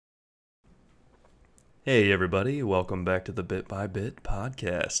Hey everybody, welcome back to the Bit by Bit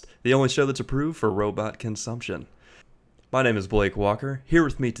podcast, the only show that's approved for robot consumption. My name is Blake Walker. Here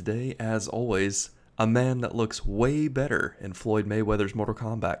with me today, as always, a man that looks way better in Floyd Mayweather's Mortal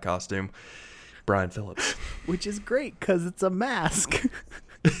Kombat costume, Brian Phillips. Which is great, because it's a mask.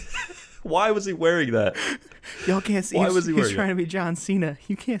 Why was he wearing that? Y'all can't see. Why was he wearing He's trying it? to be John Cena.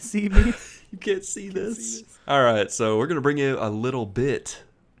 You can't see me. You can't see this? Alright, so we're going to bring you a little bit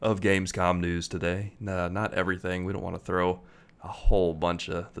of Gamescom news today. No, not everything. We don't want to throw a whole bunch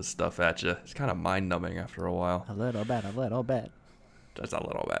of the stuff at you. It's kind of mind-numbing after a while. A little bit. That's a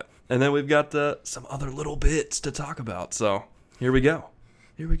little bit. And then we've got some other little bits to talk about. So here we go.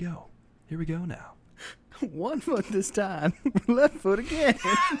 Here we go now. 1 foot this time. Left foot again.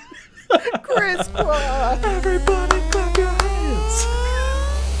 Chris Clark. Everybody clap your hands.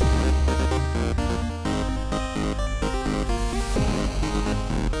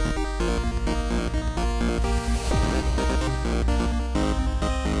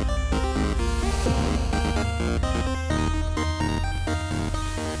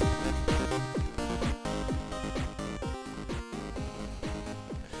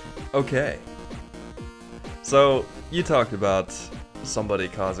 Okay. So, you talked about somebody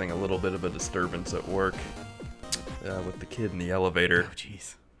causing a little bit of a disturbance at work with the kid in the elevator Oh,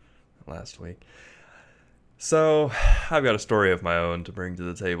 jeez. last week. So, I've got a story of my own to bring to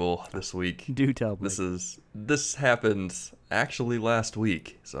the table this week. Do tell me. This happened actually last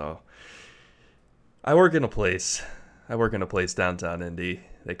week. So, I work in a place downtown Indy.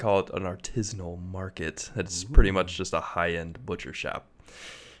 They call it an artisanal market. It's pretty much just a high-end butcher shop.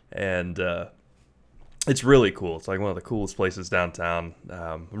 And it's really cool. It's like one of the coolest places downtown.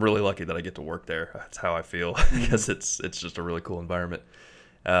 I'm really lucky that I get to work there. That's how I feel, because it's just a really cool environment.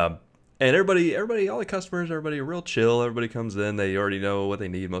 And everybody, all the customers, everybody are real chill. Everybody comes in. They already know what they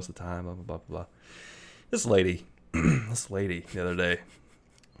need most of the time, blah, blah, blah, blah. This lady the other day,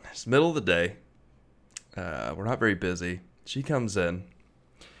 it's middle of the day. We're not very busy. She comes in.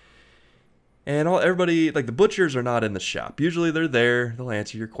 And everybody, like the butchers are not in the shop. Usually they're there. They'll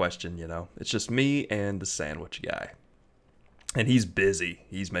answer your question, you know. It's just me and the sandwich guy. And he's busy.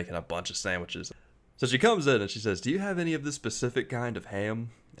 He's making a bunch of sandwiches. So she comes in and she says, "Do you have any of this specific kind of ham?"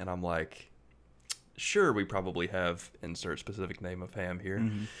 And I'm like, "Sure, we probably have insert specific name of ham here.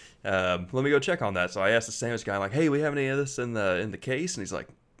 Let me go check on that." So I asked the sandwich guy, I'm like, "Hey, we have any of this in the case?" And he's like,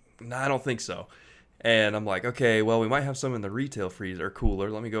 "No, I don't think so." And I'm like, "Okay, well, we might have some in the retail freezer or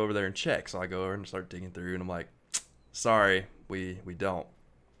cooler. Let me go over there and check." So I go over and start digging through, and I'm like, "Sorry, we don't."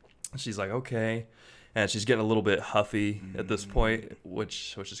 And she's like, "Okay." And she's getting a little bit huffy at this point,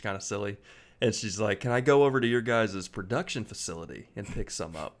 which is kind of silly. And she's like, "Can I go over to your guys' production facility and pick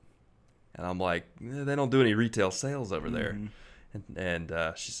some up?" And I'm like, "They don't do any retail sales over there." And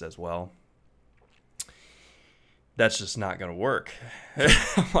she says, "Well, that's just not going to work."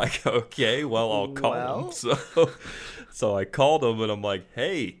 I'm like, "Okay, well, I'll call them." So I called them and I'm like,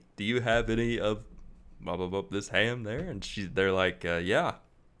 "Hey, do you have any of blah, blah, blah, this ham there?" And they're like, "Yeah."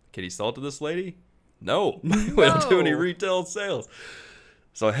 "Can you sell it to this lady?" "No, we don't do any retail sales."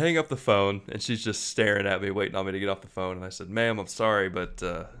 So I hang up the phone and she's just staring at me, waiting on me to get off the phone. And I said, "Ma'am, I'm sorry, but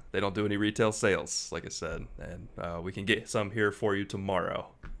they don't do any retail sales, like I said. And we can get some here for you tomorrow."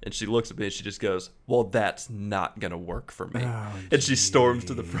 And she looks at me and she just goes, "Well, that's not going to work for me." And she storms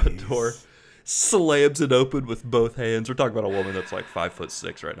to the front door, slams it open with both hands. We're talking about a woman that's like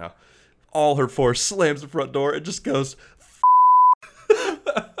 5'6" right now. All her force slams the front door and just goes,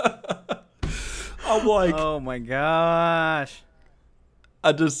 I'm like, Oh my gosh.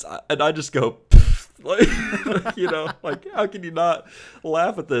 I just go, like, you know, like, how can you not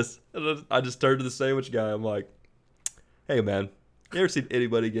laugh at this? And I just turned to the sandwich guy. I'm like, "Hey, man, you ever seen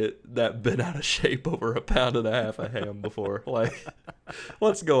anybody get that bent out of shape over 1.5 pounds of ham before? Like,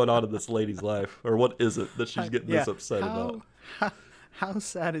 what's going on in this lady's life? Or what is it that she's getting this upset about?" How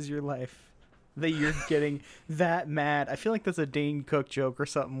sad is your life that you're getting that mad? I feel like that's a Dane Cook joke or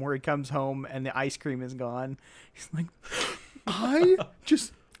something where he comes home and the ice cream is gone. He's like, I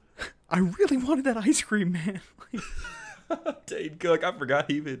really wanted that ice cream, man. Dane Cook, I forgot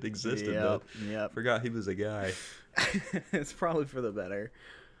he even existed. Yep. I forgot he was a guy. It's probably for the better.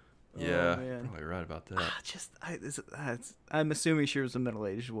 Yeah, Oh, man. probably right about that. I'm assuming she was a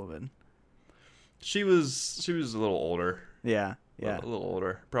middle-aged woman. She was a little older. Yeah. A little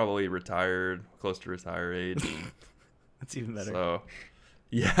older. Probably retired, close to retire age. That's even better. So,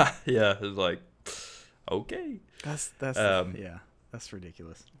 yeah. It was like, okay. That's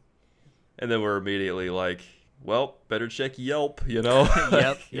ridiculous. And then we're immediately like, well, better check Yelp, you know?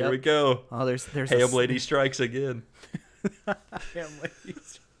 Yep. Here we go. Oh, there's Ham lady strikes again. Ham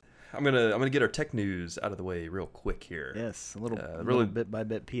ladies. I'm gonna get our tech news out of the way real quick here. Yes, a little really bit by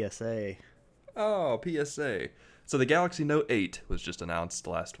bit PSA. Oh, PSA. So the Galaxy Note 8 was just announced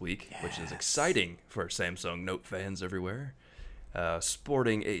last week, which is exciting for Samsung Note fans everywhere.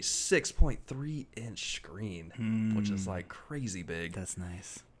 Sporting a 6.3-inch screen, which is like crazy big. That's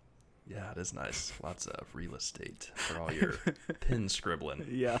nice. Yeah, it is nice. Lots of real estate for all your pen scribbling.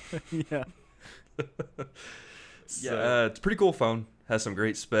 Yeah, yeah. Yeah, it's a pretty cool phone. Has some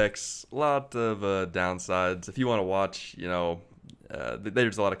great specs. A lot of downsides. If you want to watch,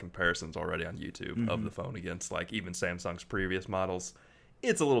 there's a lot of comparisons already on YouTube of the phone against like even Samsung's previous models.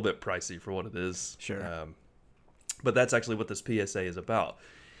 It's a little bit pricey for what it is. Sure. But that's actually what this PSA is about.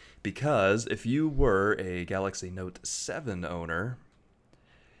 Because if you were a Galaxy Note 7 owner,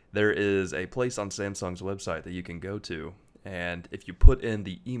 there is a place on Samsung's website that you can go to. And if you put in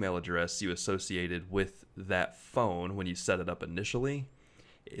the email address you associated with that phone when you set it up initially,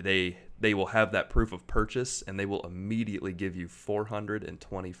 they will have that proof of purchase, and they will immediately give you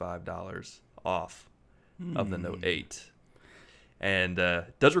 $425 off of the Note 8. And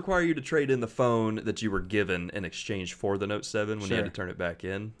does require you to trade in the phone that you were given in exchange for the Note 7 when you had to turn it back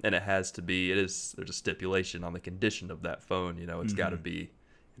in. And it has to be, there's a stipulation on the condition of that phone. It's got to be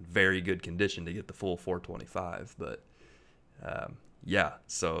in very good condition to get the full 425. But yeah,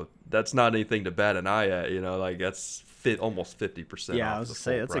 so that's not anything to bat an eye at. That's almost 50%. Yeah, off I was the to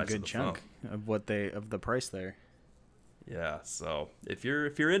say full that's a price good the chunk phone. of the price there. Yeah, so if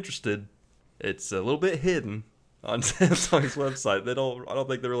you're interested, it's a little bit hidden on Samsung's website. I don't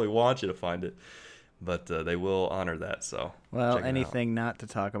think they really want you to find it, but they will honor that. So well, check it out. anything not to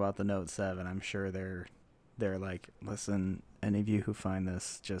talk about the Note 7, I'm sure they're like, listen, any of you who find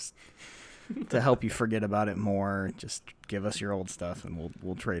this, just to help you forget about it more, just give us your old stuff and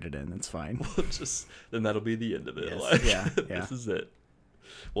we'll trade it in. It's fine. Then that'll be the end of it. Yes, yeah. This is it.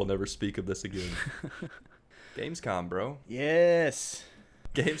 We'll never speak of this again. Gamescom, bro. Yes.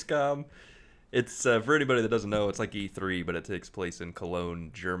 Gamescom. It's for anybody that doesn't know, it's like E3, but it takes place in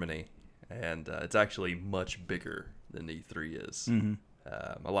Cologne, Germany, and it's actually much bigger than E3 is.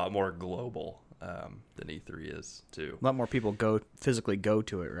 A lot more global than E3 is too. A lot more people physically go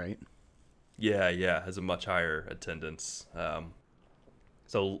to it, right? Yeah, has a much higher attendance.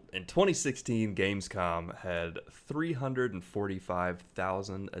 So in 2016, Gamescom had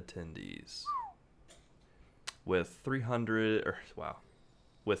 345,000 attendees, with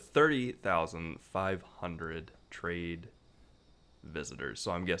 30,500 trade visitors.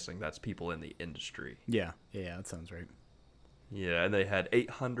 So I'm guessing that's people in the industry. Yeah, that sounds right. Yeah, and they had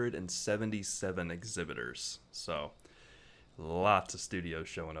 877 exhibitors. So lots of studios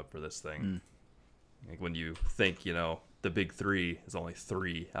showing up for this thing. Like when you think, the big three is only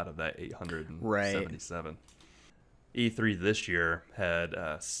 3 out of that 877. Right. E3 this year had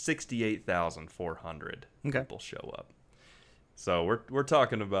 68,400 people show up. So we're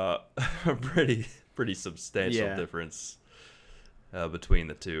talking about a pretty substantial difference between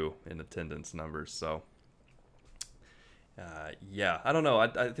the two in attendance numbers. So I don't know.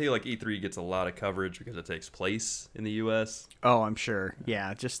 I feel like E3 gets a lot of coverage because it takes place in the U.S. Oh, I'm sure.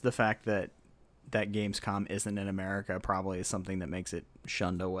 Yeah, just the fact that Gamescom isn't in America probably is something that makes it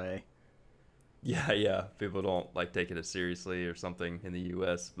shunned away. Yeah. People don't like taking it seriously or something in the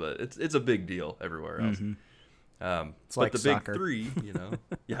U.S., but it's a big deal everywhere else. It's like the soccer. Big Three,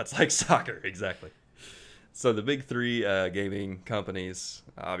 yeah, it's like soccer, exactly. So the big three gaming companies,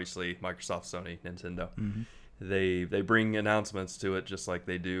 obviously Microsoft, Sony, Nintendo, they bring announcements to it just like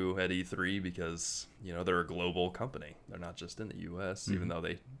they do at E3 because they're a global company. They're not just in the U.S., even though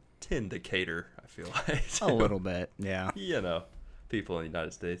they tend to cater, I feel like, a little bit, yeah. People in the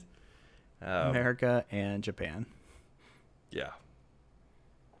United States, America and Japan. Yeah.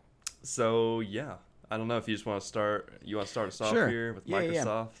 So I don't know if you just want to start. You want to start us off here with Microsoft?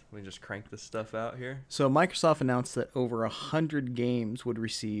 Yeah. We just crank this stuff out here. So Microsoft announced that over 100 games would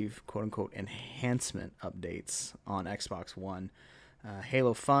receive "quote unquote" enhancement updates on Xbox One.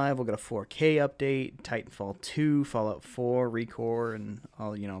 Halo 5 will get a 4K update. Titanfall 2, Fallout 4, ReCore, and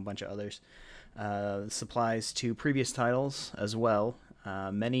all a bunch of others. Supplies to previous titles as well.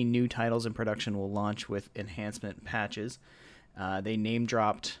 Many new titles in production will launch with enhancement patches. They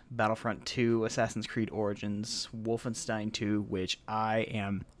name-dropped Battlefront 2, Assassin's Creed Origins, Wolfenstein 2, which I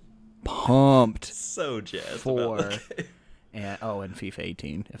am pumped so jazzed for. About and FIFA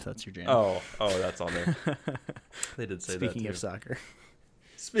 18, if that's your jam. Oh, that's on there. They did say Speaking that of soccer.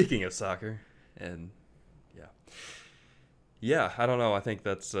 Speaking of soccer, and I don't know. I think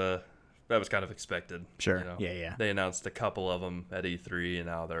that was kind of expected. Sure. Yeah. They announced a couple of them at E3, and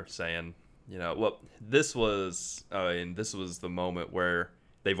now they're saying, this was the moment where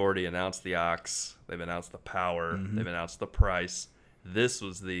They've already announced the Ox. They've announced the power. They've announced the price. This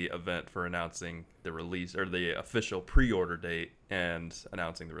was the event for announcing the release or the official pre-order date and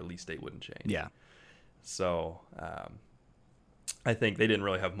announcing the release date wouldn't change. Yeah. So I think they didn't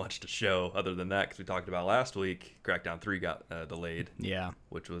really have much to show other than that because we talked about last week. Crackdown 3 got delayed. Yeah.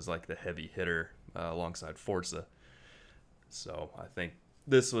 Which was like the heavy hitter alongside Forza. So I think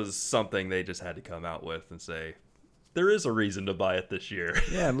this was something they just had to come out with and say, there is a reason to buy it this year.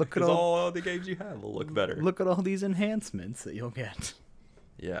 Yeah, look at all the games you have will look better. Look at all these enhancements that you'll get.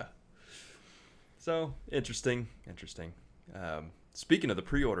 Yeah. So, interesting. Speaking of the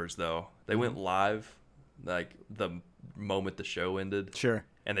pre-orders, though, they went live like the moment the show ended. Sure.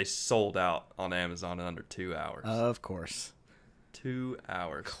 And they sold out on Amazon in under 2 hours. Of course. 2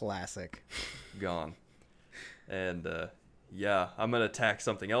 hours. Classic. Gone. And, yeah, I'm going to tack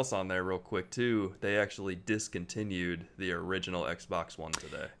something else on there real quick, too. They actually discontinued the original Xbox One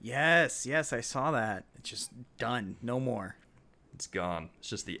today. Yes, I saw that. It's just done. No more. It's gone. It's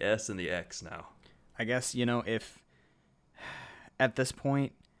just the S and the X now. I guess, if at this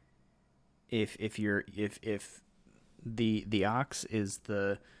point, if the Ox is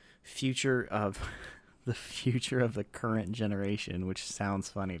the future of the current generation, which sounds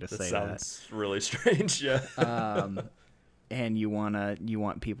funny to say that. Sounds really strange, yeah. And you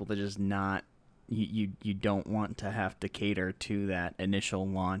want people to just not you don't want to have to cater to that initial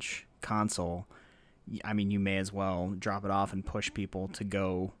launch console. I mean, you may as well drop it off and push people to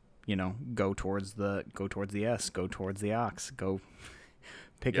go towards the S, go towards the Ox, go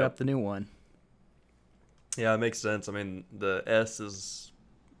pick up the new one. Yeah, it makes sense. I mean, the S is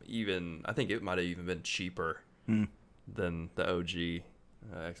I think it might have even been cheaper than the OG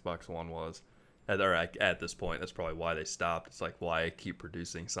Xbox One was. At this point, that's probably why they stopped. It's like, why keep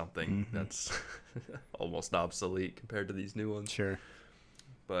producing something that's almost obsolete compared to these new ones? Sure.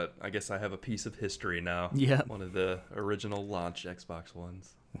 But I guess I have a piece of history now. Yeah. One of the original launch Xbox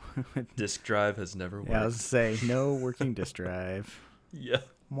Ones. Disk drive has never worked. Yeah, I was to say, no working disk drive. Yeah.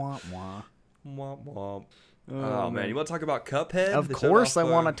 Wah, wah. Womp womp. Oh, man. You want to talk about Cuphead? Of course I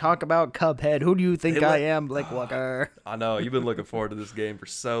want to talk about Cuphead. Who do you think I am, Blake Walker? I know. You've been looking forward to this game for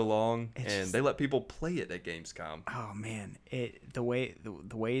so long, they let people play it at Gamescom. Oh, man. The way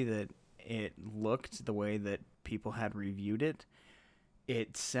that it looked, the way that people had reviewed it,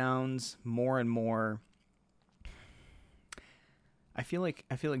 it sounds more and more... I feel like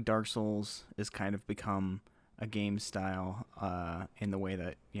Dark Souls has kind of become a game style in the way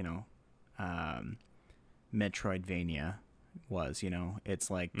that, Metroidvania was, it's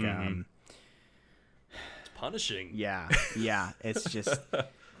like it's punishing. Yeah it's just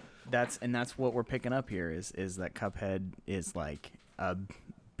that's what we're picking up here is that Cuphead is like a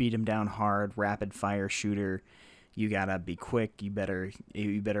beat 'em down hard rapid fire shooter. You gotta be quick, you better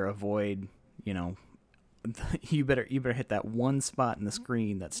avoid, you better hit that one spot in the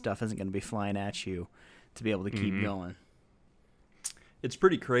screen that stuff isn't going to be flying at you to be able to keep going. It's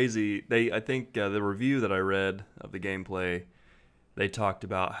pretty crazy. I think the review that I read of the gameplay, they talked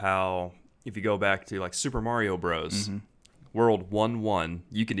about how if you go back to like Super Mario Bros. World 1-1,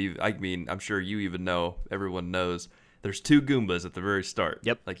 you can even, I mean, I'm sure you even know, everyone knows, there's 2 Goombas at the very start.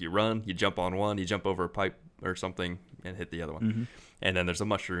 Yep. Like you run, you jump on one, you jump over a pipe or something and hit the other one. And then there's a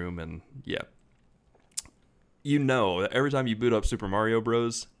mushroom and yeah. Every time you boot up Super Mario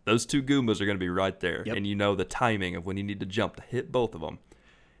Bros., those 2 Goombas are going to be right there. Yep. And the timing of when you need to jump to hit both of them.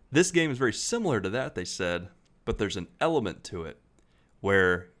 This game is very similar to that, they said, but there's an element to it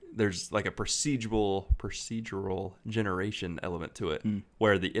where there's like a procedural generation element to it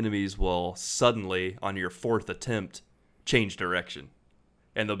where the enemies will suddenly, on your 4th attempt, change direction.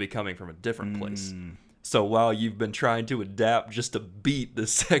 And they'll be coming from a different place. So while you've been trying to adapt just to beat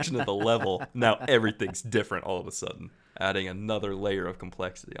this section of the level, now everything's different all of a sudden, adding another layer of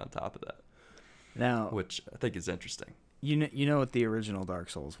complexity on top of that. Now, which I think is interesting. You know what the original Dark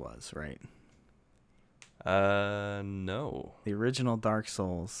Souls was, right? No. The original Dark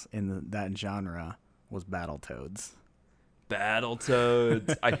Souls in that genre was Battletoads.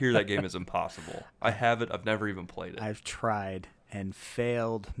 Battletoads. I hear that game is impossible. I have it. I've never even played it. I've tried and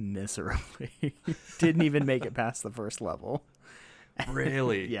failed miserably. Didn't even make it past the first level.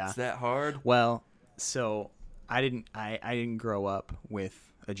 Really? Yeah. It's that hard? Well, so I didn't grow up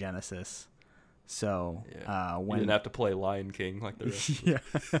with a Genesis. So when you didn't have to play Lion King like the rest. Yeah.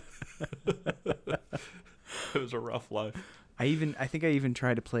 It was a rough life. I think I even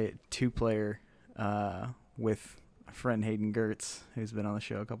tried to play it 2-player with a friend Hayden Gertz, who's been on the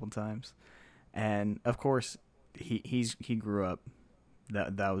show a couple times. And of course he grew up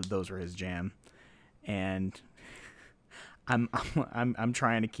those were his jam. And I'm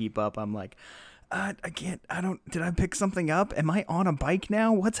trying to keep up. I'm like, I can't. Did I pick something up? Am I on a bike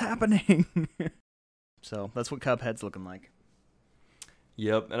now? What's happening? So that's what Cuphead's looking like.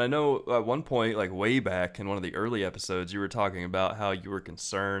 Yep, and I know at one point, like way back in one of the early episodes, you were talking about how you were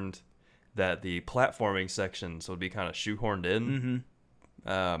concerned that the platforming sections would be kind of shoehorned in.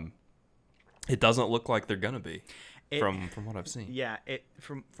 Mm-hmm. It doesn't look like they're gonna be, from what I've seen. Yeah,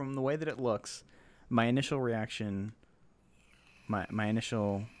 from the way that it looks, my initial reaction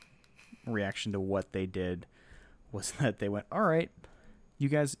to what they did was that they went, all right, you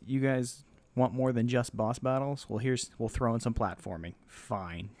guys want more than just boss battles? Well, we'll throw in some platforming.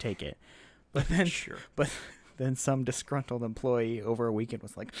 Fine, take it. But then, Sure. But then some disgruntled employee over a weekend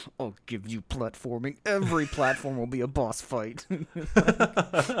was like, I'll give you platforming. Every platform will be a boss fight.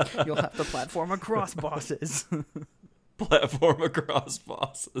 You'll have to platform across bosses. Platform across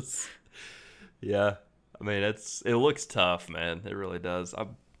bosses. Yeah, I mean it looks tough, man. It really does.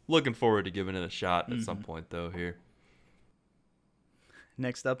 I'm looking forward to giving it a shot at some point, though. Here.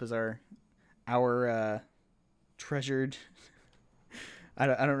 Next up is our treasured. I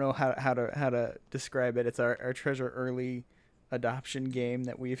don't know how to describe it. It's our treasure early adoption game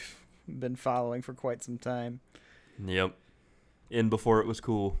that we've been following for quite some time. Yep. In before it was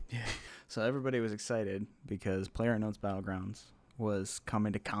cool. Yeah. So everybody was excited because PlayerUnknown's Battlegrounds was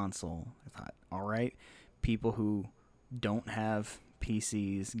coming to console. I thought, all right, people who don't have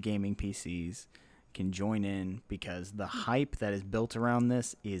PCs, gaming PCs, can join in because the hype that is built around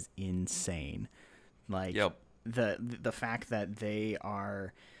this is insane. Like, yep. The fact that they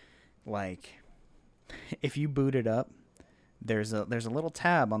are, like, if you boot it up, there's a little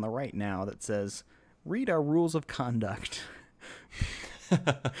tab on the right now that says, read our rules of conduct.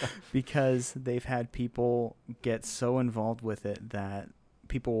 Because they've had people get so involved with it that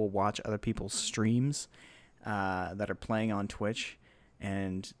people will watch other people's streams that are playing on Twitch.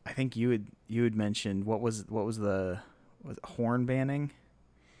 And I think you had mentioned what was it horn banning?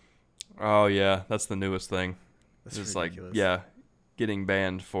 Oh yeah, that's the newest thing. That's it's ridiculous. like getting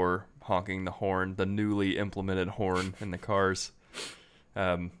banned for honking the horn, the newly implemented horn in the cars.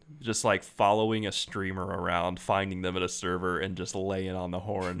 Just like following a streamer around, finding them at a server, and just laying on the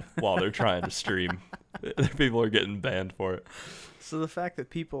horn while they're trying to stream. People are getting banned for it. So the fact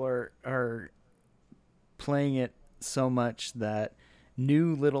that people are playing it so much that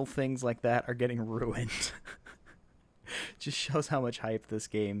new little things like that are getting ruined just shows how much hype this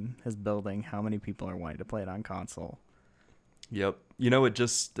game is building, how many people are wanting to play it on console. Yep. You know, it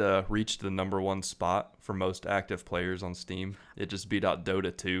just reached the #1 spot for most active players on Steam. It just beat out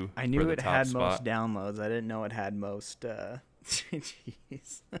Dota 2. I knew it had spot. most downloads. I didn't know it had most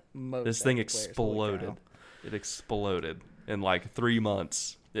jeez. Most this thing active players. exploded. It exploded. In like 3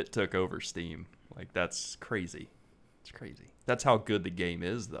 months, it took over Steam. Like, that's crazy. It's crazy. That's how good the game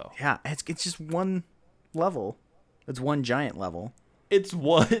is, though. Yeah, it's just one level. It's one giant level. It's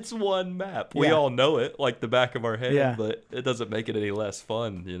one map. We all know it like the back of our head, but it doesn't make it any less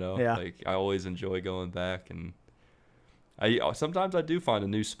fun, you know? Yeah. Like, I always enjoy going back, and sometimes I do find a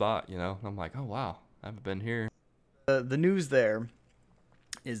new spot, you know? I'm like, oh, wow, I haven't been here. The news there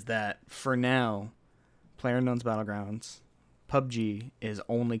is that for now, PlayerUnknown's Battlegrounds, PUBG is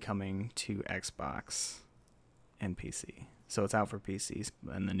only coming to Xbox and PC. So it's out for PCs,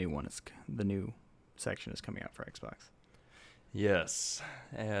 and the new section is coming out for Xbox. Yes,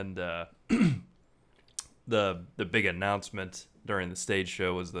 and the big announcement during the stage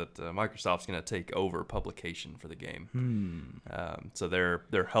show was that Microsoft's going to take over publication for the game. So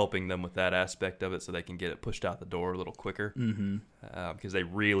they're helping them with that aspect of it, so they can get it pushed out the door a little quicker. Because they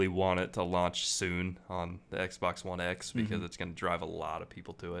really want it to launch soon on the Xbox One X, because it's going to drive a lot of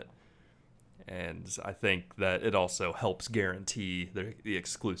people to it. And I think that it also helps guarantee the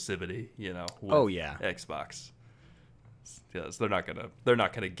exclusivity, you know, with Xbox. Yes, they're not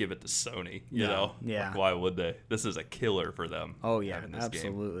gonna give it to Sony, you know. Yeah. Like, why would they? This is a killer for them. Oh yeah,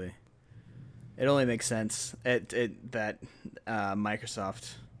 absolutely. Game. It only makes sense that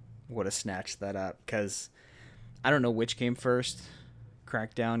Microsoft would have snatched that up, because I don't know which came first,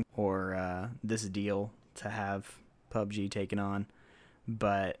 Crackdown or this deal to have PUBG taken on,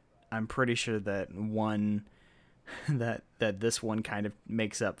 but I'm pretty sure that this one kind of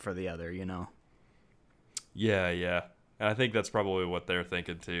makes up for the other, you know. Yeah. And I think that's probably what they're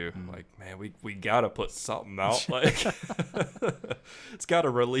thinking too. Like, man, we gotta put something out. Like, it's gotta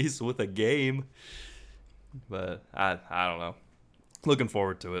release with a game. But I don't know. Looking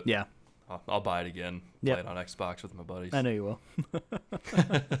forward to it. Yeah. I'll buy it again. Play it on Xbox with my buddies. I know you will.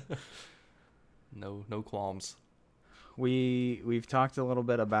 No qualms. we've talked a little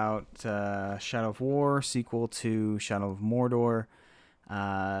bit about Shadow of War, sequel to Shadow of Mordor.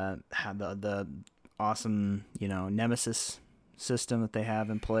 Had the awesome, Nemesis system that they have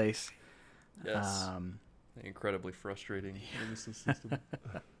in place. Yes. The incredibly frustrating Nemesis system.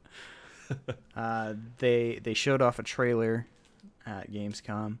 They showed off a trailer at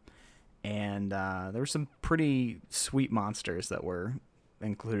Gamescom, and there were some pretty sweet monsters that were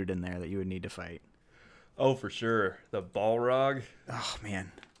included in there that you would need to fight. Oh, for sure. The Balrog. Oh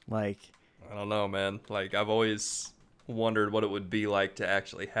man, like I don't know, man. Like I've always wondered what it would be like to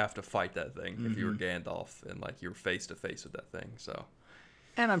actually have to fight that thing if you were Gandalf and like you were face to face with that thing. So,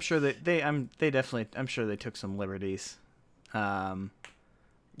 and I'm sure that I'm sure they took some liberties.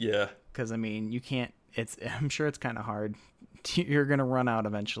 Yeah. Because I mean, you can't. I'm sure it's kind of hard. You're gonna run out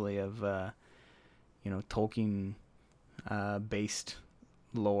eventually of, Tolkien, based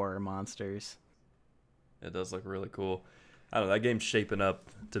lore monsters. It does look really cool. I don't know. That game's shaping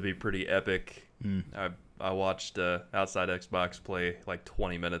up to be pretty epic. I watched Outside Xbox play like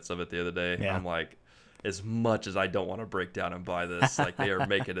 20 minutes of it the other day. Yeah. I'm like, as much as I don't want to break down and buy this, like they are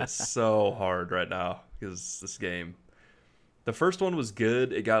making it so hard right now because this game. The first one was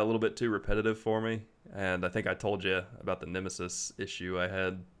good. It got a little bit too repetitive for me, and I think I told you about the Nemesis issue I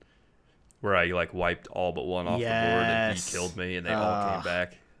had, where I like wiped all but one off the board and he killed me, and they all came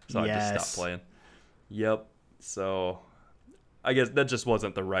back. So I just stopped playing. Yep. So I guess that just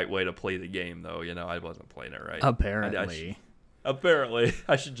wasn't the right way to play the game, though. I wasn't playing it right. Apparently. Apparently,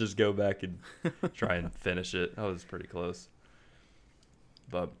 I should just go back and try and finish it. I was pretty close.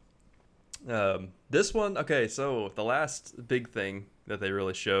 But this one, okay, so the last big thing that they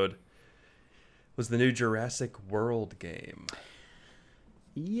really showed was the new Jurassic World game.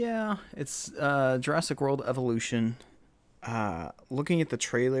 Yeah, it's Jurassic World Evolution. Looking at the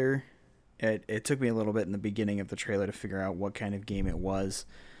trailer, it took me a little bit in the beginning of the trailer to figure out what kind of game it was.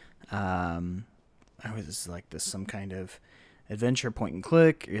 I was like, this some kind of adventure point and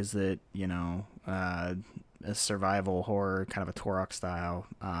click? Is it, a survival horror, kind of a Turok style?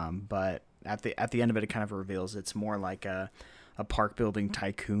 But at the end of it, it kind of reveals it's more like a park building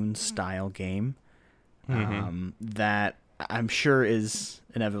tycoon style game that I'm sure is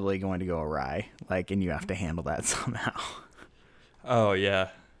inevitably going to go awry. And you have to handle that somehow. Oh yeah.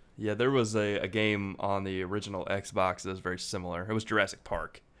 Yeah, there was a game on the original Xbox that was very similar. It was Jurassic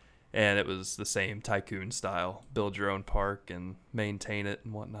Park, and it was the same tycoon style. Build your own park and maintain it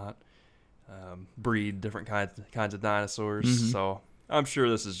and whatnot. Breed different kinds of dinosaurs. So I'm sure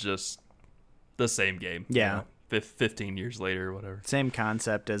this is just the same game. Yeah. 15 years later or whatever. Same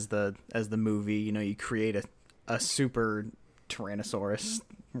concept as the movie. You create a super Tyrannosaurus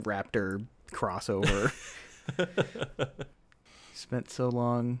Raptor crossover. Spent so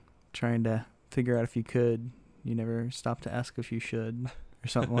long trying to figure out if you could. You never stopped to ask if you should, or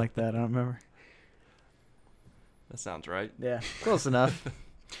something like that. I don't remember. That sounds right. Yeah, close enough.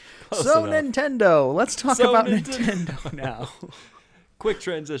 Close enough. Nintendo. Let's talk about Nintendo now. Quick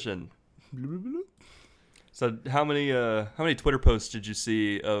transition. So how many Twitter posts did you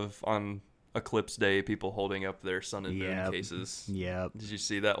see on Eclipse Day, people holding up their Sun and Moon cases? Yep. Did you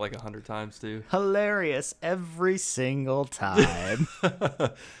see that like 100 times too? Hilarious every single time.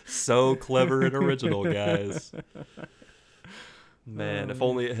 So clever and original, guys. Man, if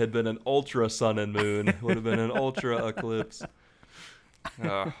only it had been an ultra Sun and Moon, it would have been an ultra eclipse.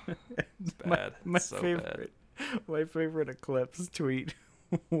 Oh, it's bad. My so favorite, bad. My favorite Eclipse tweet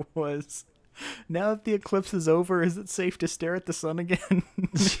was, "Now that the eclipse is over, is it safe to stare at the sun again?"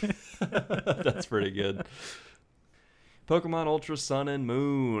 That's pretty good. Pokemon Ultra Sun and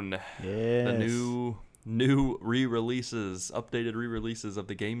Moon. Yes. The new re-releases, updated re-releases of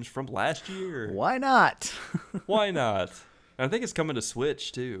the games from last year. Why not? Why not? I think it's coming to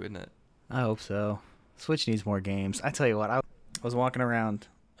Switch too, isn't it? I hope so. Switch needs more games. I tell you what, I was walking around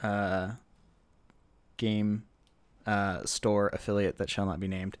game store affiliate that shall not be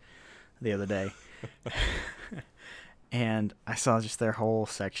named the other day. And I saw just their whole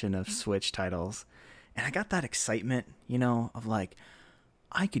section of Switch titles, and I got that excitement, of like,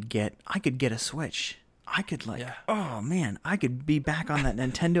 I could get a Switch. I could oh man, I could be back on that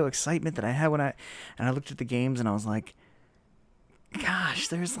Nintendo excitement that I had and I looked at the games and I was like, gosh,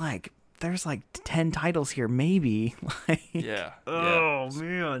 there's like 10 titles here, maybe. Yeah. Oh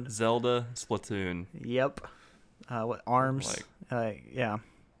man. Zelda, Splatoon. Yep. What ARMS? Yeah.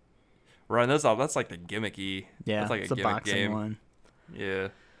 Right, that's like the gimmicky. Yeah, that's like it's a a gimmick boxing game. one. Yeah.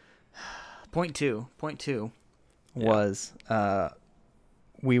 Point two was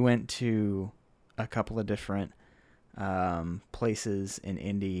we went to a couple of different places in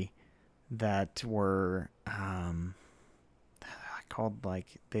Indy that were called, like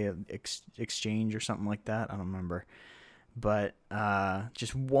the exchange or something like that. I don't remember, but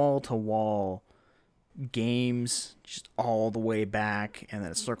just wall to wall games, just all the way back, and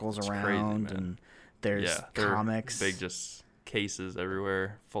then it circles around, crazy, and there's comics, big just cases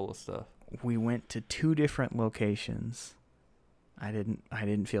everywhere full of stuff. We went to 2 different locations. I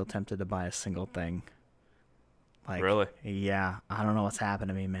didn't feel tempted to buy a single thing. Like, really? Yeah, I don't know what's happened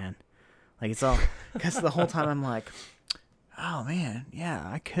to me, man. Like, it's all because the whole time I'm like, oh man, yeah,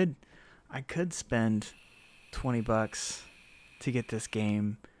 I could spend $20 to get this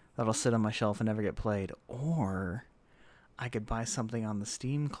game that'll sit on my shelf and never get played, or I could buy something on the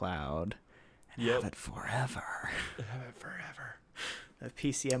Steam cloud and have it forever. Have it forever. The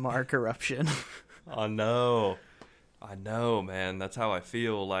PCMR corruption. I know, man. That's how I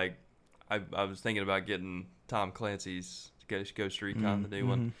feel. Like, I was thinking about getting Tom Clancy's Ghost Recon, the new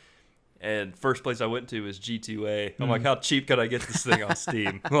one. And first place I went to was G2A. I'm like, how cheap could I get this thing on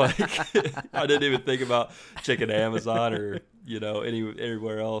Steam? Like, I didn't even think about checking Amazon or,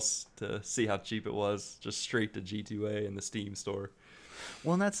 anywhere else to see how cheap it was. Just straight to G2A in the Steam store.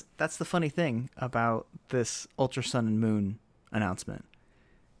 Well, and that's the funny thing about this Ultra Sun and Moon announcement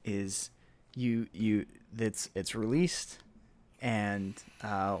is it's released, and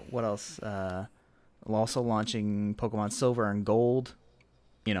what else? Also launching Pokemon Silver and Gold.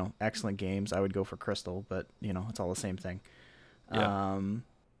 Excellent games. I would go for Crystal, but it's all the same thing. Yeah.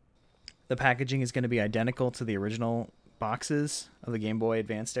 The packaging is going to be identical to the original boxes of the Game Boy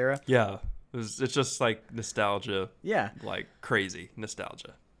Advanced era. Yeah. It's just like nostalgia. Yeah. Like crazy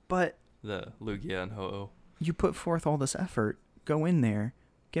nostalgia. But the Lugia and Ho-Oh. You put forth all this effort, go in there,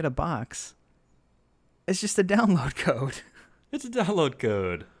 get a box. It's just a download code. It's a download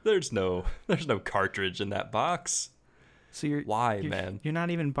code. There's no cartridge in that box. So man? You're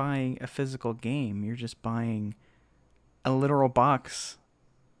not even buying a physical game. You're just buying a literal box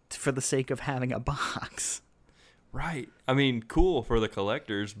for the sake of having a box. Right. I mean, cool for the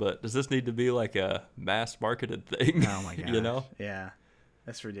collectors, but does this need to be like a mass marketed thing? Oh my gosh. Yeah.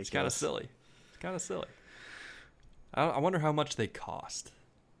 That's ridiculous. It's kind of silly. I wonder how much they cost.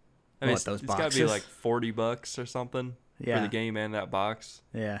 I mean, those it's got to be like $40 or something for the game and that box.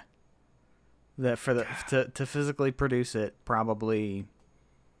 Yeah. That to physically produce it, probably,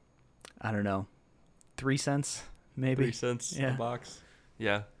 I don't know, 3 cents maybe. 3 cents a box.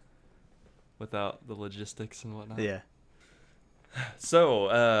 Yeah. Without the logistics and whatnot. Yeah. So,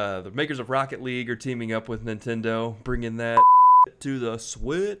 the makers of Rocket League are teaming up with Nintendo, bringing that to the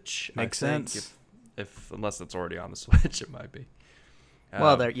Switch. Makes sense. If unless it's already on the Switch, it might be.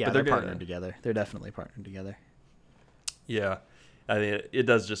 Well, they're partnered together. They're definitely partnered together. Yeah. I mean, it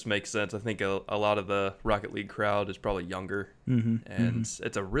does just make sense. I think a lot of the Rocket League crowd is probably younger. And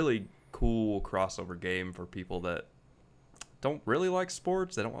it's a really cool crossover game for people that don't really like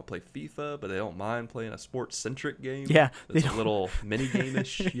sports. They don't want to play FIFA, but they don't mind playing a sports-centric game. Yeah. It's a little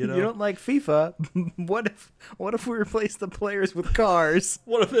mini-game-ish, You don't like FIFA? What if we replace the players with cars?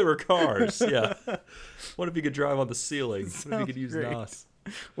 What if they were cars? Yeah. What if you could drive on the ceiling? What if you could use NOS?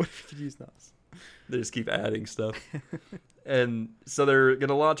 What if you could use NOS? They just keep adding stuff. And so they're going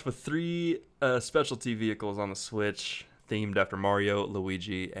to launch with 3 specialty vehicles on the Switch, themed after Mario,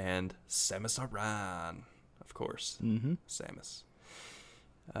 Luigi, and Samus Aran, of course. Samus.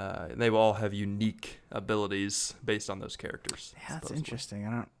 And they will all have unique abilities based on those characters. Yeah, that's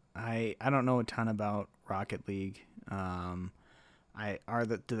interesting. I don't know a ton about Rocket League. Do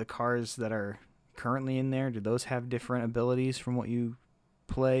the cars that are currently in there, do those have different abilities from what you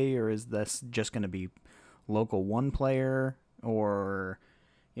play, or is this just going to be local one player, or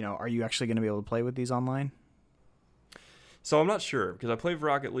are you actually going to be able to play with these online? So I'm not sure, because I played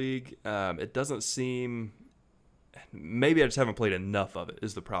Rocket League. It doesn't seem, maybe I just haven't played enough of it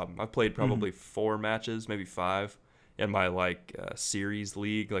is the problem. I've played probably 4 matches, maybe 5 in my series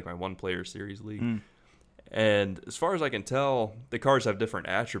league, like my one player series league. And as far as I can tell, the cars have different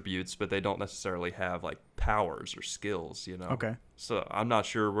attributes, but they don't necessarily have like powers or skills, Okay. So I'm not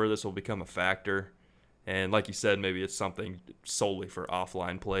sure where this will become a factor. And like you said, maybe it's something solely for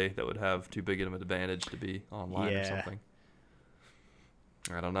offline play that would have too big of an advantage to be online or something.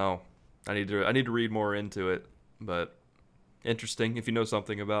 I don't know. I need to read more into it, but interesting. If you know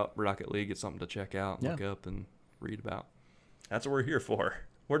something about Rocket League, it's something to check out, look up, and read about. That's what we're here for.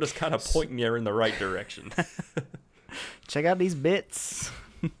 We're just kind of pointing you in the right direction. Check out these bits.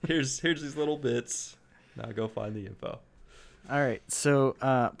 Here's these little bits. Now go find the info. All right.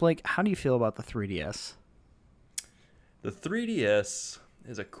 So, Blake, how do you feel about the 3DS? The 3DS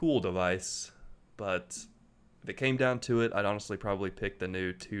is a cool device, but if it came down to it, I'd honestly probably pick the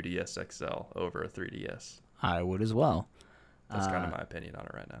new 2DS XL over a 3DS. I would as well. That's kind of my opinion on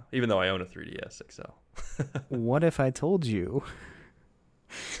it right now, even though I own a 3DS XL. What if I told you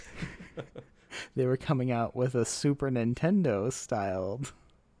they were coming out with a Super Nintendo styled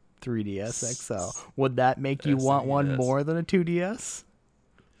 3DS XL? Would that make you want one more than a 2DS?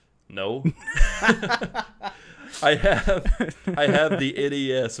 No. I have the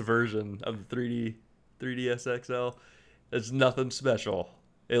NES version of the 3DS XL. It's nothing special.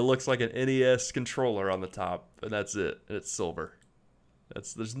 It looks like an NES controller on the top, and that's it. It's silver.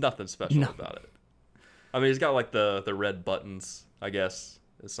 There's nothing special about it. I mean, it's got like the red buttons, I guess,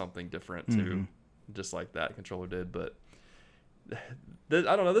 is something different too, just like that controller did. But I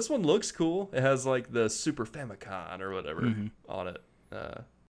don't know. This one looks cool. It has like the Super Famicom or whatever on it.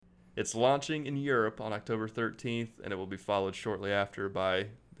 It's launching in Europe on October 13th, and it will be followed shortly after by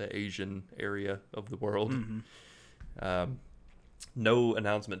the Asian area of the world. No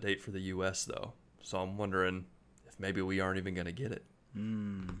announcement date for the U.S., though. So I'm wondering if maybe we aren't even going to get it.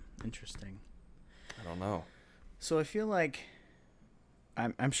 Interesting. I don't know. So I feel like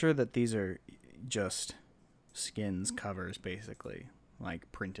I'm sure that these are just skins, covers, basically,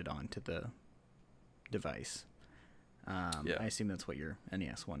 like printed onto the device. I assume that's what your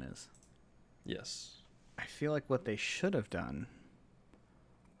NES one is. Yes. I feel like what they should have done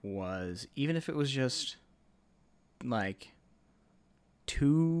was, even if it was just like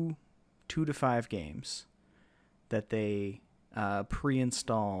 2 to 5 games that they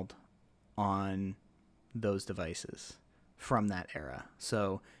pre-installed on those devices from that era.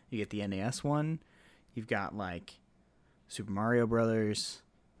 So you get the NES one, you've got like Super Mario Brothers,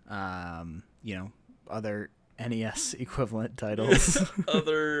 other NES equivalent titles.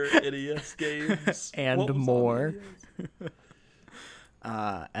 Other NES games. And more.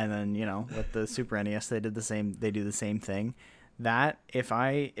 And then, with the Super NES, they do the same thing. That if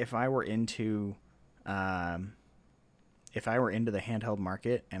I were into the handheld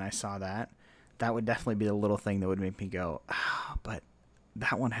market and I saw that would definitely be the little thing that would make me go, but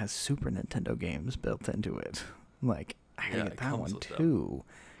that one has Super Nintendo games built into it. Like, I gotta get that one too.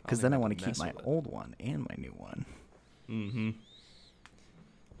 Because then I want to keep my old one and my new one.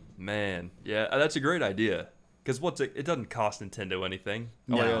 Man, yeah, that's a great idea. Because it doesn't cost Nintendo anything.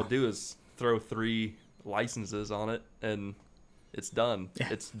 All I gotta do is throw 3 licenses on it, and it's done. Yeah.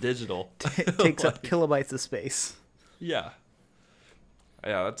 It's digital. It takes up kilobytes of space. Yeah.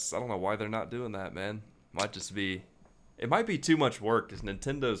 Yeah, I don't know why they're not doing that, man. It might be too much work, because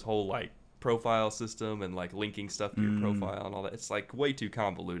Nintendo's whole, like, profile system and like linking stuff to your profile and all that, it's like way too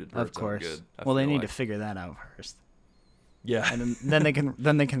convoluted for its own good. Well, they need to figure that out first. Yeah. And then they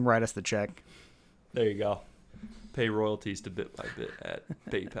can write us the check. There you go. Pay royalties to Bit by Bit at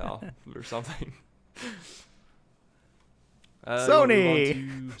PayPal or something. Sony.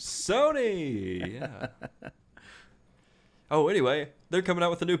 Yeah. Oh, anyway, they're coming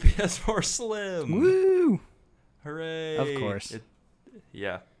out with a new PS4 Slim. Woo! Hooray! Of course.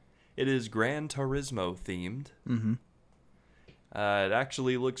 It is Gran Turismo themed. It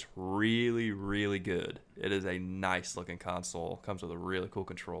actually looks really, really good. It is a nice looking console. Comes with a really cool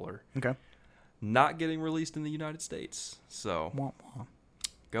controller. Okay. Not getting released in the United States. So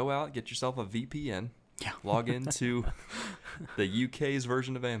go out, get yourself a VPN. Yeah. Log into the UK's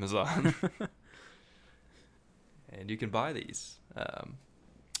version of Amazon. And you can buy these. I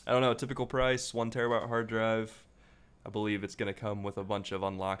don't know, typical price, 1 terabyte hard drive. I believe it's going to come with a bunch of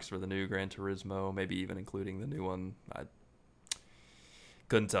unlocks for the new Gran Turismo, maybe even including the new one. I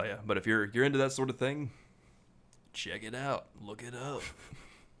couldn't tell you, but if you're into that sort of thing, check it out. Look it up.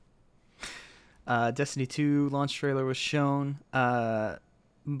 Destiny 2 launch trailer was shown.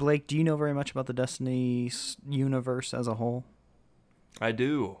 Blake, do you know very much about the Destiny universe as a whole? I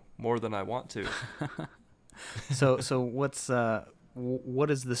do, more than I want to. So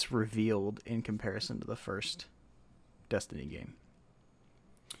what is this revealed in comparison to the first Destiny game?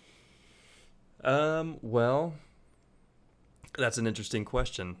 Well, that's an interesting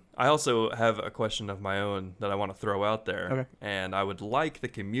question. I also have a question of my own that I want to throw out there. Okay. And I would like the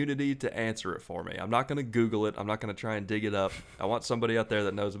community to answer it for me. I'm not going to Google it. I'm not going to try and dig it up. I want somebody out there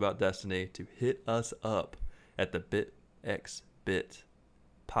that knows about Destiny to hit us up at the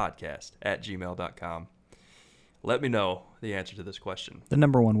bitxbitpodcast@gmail.com. Let me know the answer to this question. The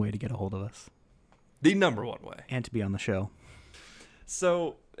number one way to get a hold of us. The number one way. And to be on the show.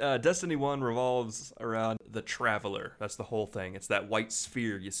 So, Destiny 1 revolves around the Traveler. That's the whole thing. It's that white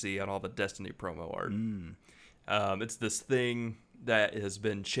sphere you see on all the Destiny promo art. It's this thing that has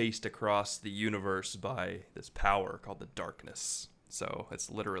been chased across the universe by this power called the Darkness. So, it's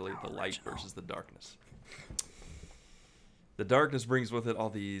literally the light versus the darkness. The darkness brings with it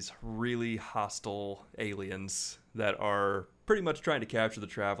all these really hostile aliens that are pretty much trying to capture the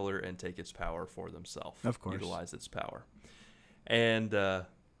Traveler and take its power for themselves. Of course. Utilize its power. And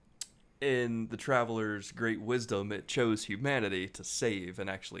in the Traveler's great wisdom, it chose humanity to save and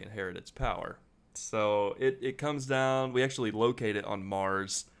actually inherit its power. So it comes down. We actually locate it on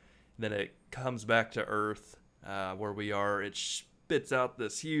Mars. Then it comes back to Earth, where we are. It spits out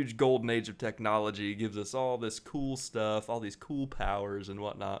this huge golden age of technology, gives us all this cool stuff, all these cool powers and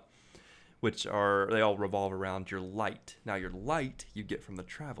whatnot, they all revolve around your light. Now, your light you get from the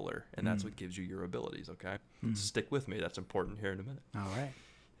Traveler, and that's what gives you your abilities, okay? Stick with me. That's important here in a minute. All right.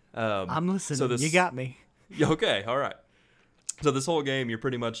 I'm listening. So you got me. Okay, all right. So this whole game, you're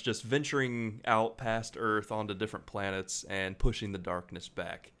pretty much just venturing out past Earth onto different planets and pushing the darkness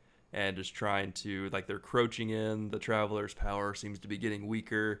back. And just trying to, like, they're crouching in. The Traveler's power seems to be getting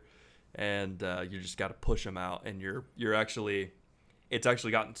weaker. And you just got to push them out. And it's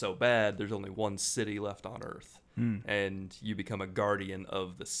actually gotten so bad, there's only one city left on Earth. And you become a guardian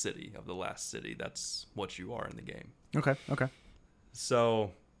of the city, of the last city. That's what you are in the game. Okay.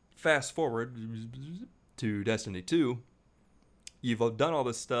 So, fast forward to Destiny 2. You've done all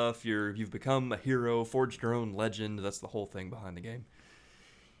this stuff. You've become a hero, forged your own legend. That's the whole thing behind the game.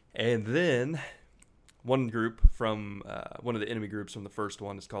 And then one group from one of the enemy groups from the first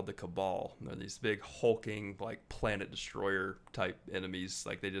one is called the Cabal. They're these big hulking, like, planet destroyer type enemies.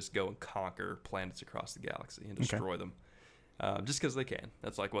 Like, they just go and conquer planets across the galaxy and destroy them, just because they can.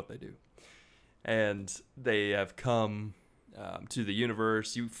 That's like what they do. And they have come to the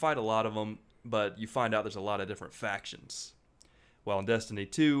universe. You fight a lot of them, but you find out there's a lot of different factions. Well, in Destiny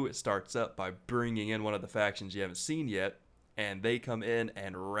 2, it starts up by bringing in one of the factions you haven't seen yet, and they come in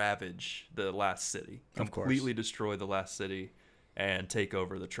and ravage the last city. Completely destroy the last city and take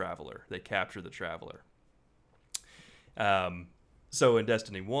over the Traveler. They capture the Traveler. So in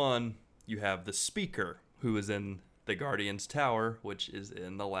Destiny 1, you have the Speaker, who is in the Guardian's Tower, which is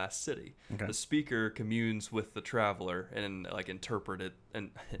in the last city. Okay. The Speaker communes with the Traveler and, like, interprets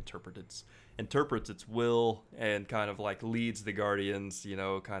its will and kind of, like, leads the Guardians,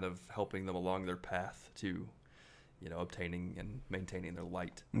 kind of helping them along their path to, obtaining and maintaining their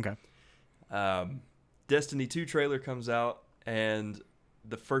light. Okay. Destiny 2 trailer comes out, and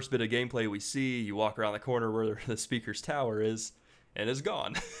the first bit of gameplay we see, you walk around the corner where the Speaker's tower is, and it's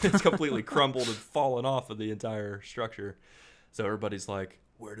gone. It's completely crumbled and fallen off of the entire structure. So everybody's like,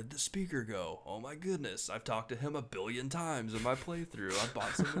 where did the Speaker go? Oh my goodness, I've talked to him 1 billion times in my playthrough. I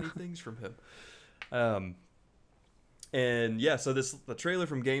bought so many things from him. And yeah, so the trailer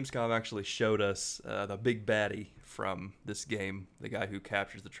from Gamescom actually showed us the big baddie from this game, the guy who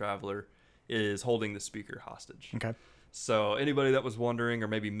captures the Traveler, is holding the Speaker hostage. Okay. So anybody that was wondering or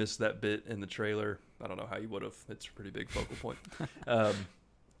maybe missed that bit in the trailer, I don't know how you would have. It's a pretty big focal point.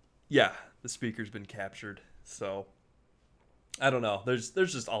 Yeah, the Speaker's been captured. So I don't know. There's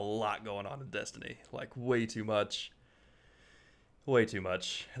just a lot going on in Destiny. Like, way too much. Way too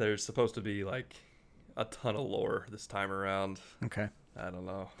much. There's supposed to be, like, a ton of lore this time around. Okay. I don't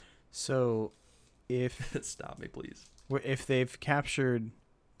know. So if stop me, please. If they've captured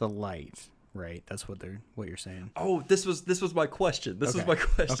the light, right? That's what you're saying. Oh, this was my question. This was my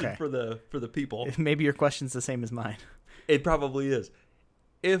question for the people. Maybe your question's the same as mine. It probably is.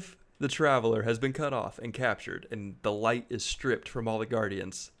 If the Traveler has been cut off and captured and the light is stripped from all the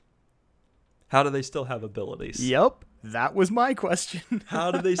Guardians, how do they still have abilities? Yep, that was my question.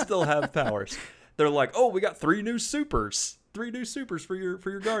 How do they still have powers? They're like, oh, we got 3 new supers. 3 new supers for your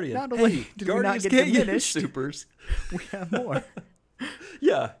Guardian. Not only did we not get diminished, supers, we have more.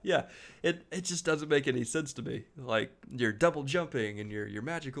 Yeah. It just doesn't make any sense to me. Like, your double jumping and your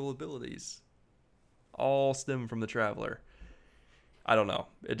magical abilities all stem from the Traveler. I don't know.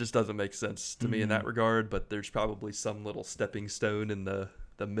 It just doesn't make sense to me in that regard, but there's probably some little stepping stone in the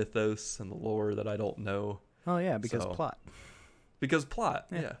mythos and the lore that I don't know. Oh, yeah, because plot. Because plot,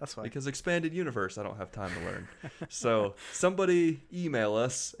 yeah. That's fine. Because expanded universe, I don't have time to learn. So somebody email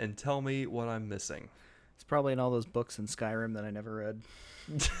us and tell me what I'm missing. It's probably in all those books in Skyrim that I never read.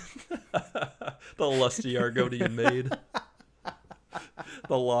 The lusty Argonian maid.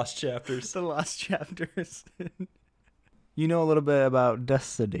 The lost chapters. The lost chapters. You know a little bit about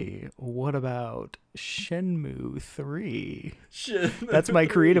Destiny. What about Shenmue 3? That's my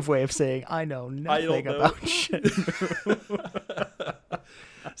creative way of saying I know nothing about Shenmue.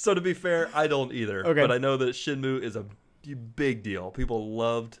 So to be fair, I don't either. Okay. But I know that Shenmue is a big deal. People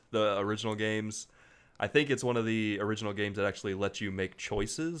loved the original games. I think it's one of the original games that actually let you make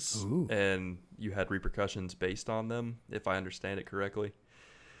choices. Ooh. And you had repercussions based on them, if I understand it correctly.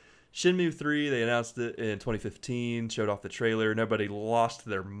 Shenmue 3, they announced it in 2015, showed off the trailer, and everybody lost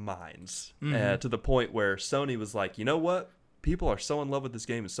their minds to the point where Sony was like, you know what? people are so in love with this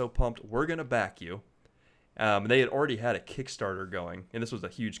game and so pumped. We're going to back you. They had already had a Kickstarter going, and this was a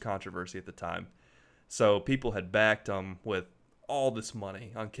huge controversy at the time. So people had backed them with all this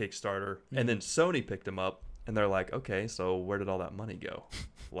money on Kickstarter, and then Sony picked them up, and they're like, okay, so where did all that money go?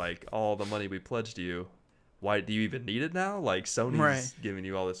 Like, all the money we pledged to you, why do you even need it now? Like, Sony's giving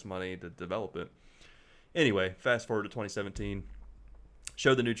you all this money to develop it. Anyway, fast forward to 2017,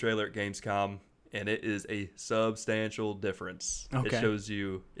 showed the new trailer at Gamescom, and it is a substantial difference. Okay.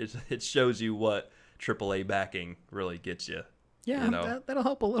 It shows you what AAA backing really gets you. Yeah, you know? that'll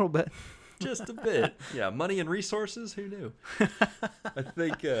help a little bit. Just a bit. Yeah, money and resources, who knew? I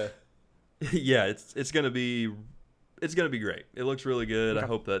think it's going to be great. It looks really good. Okay. I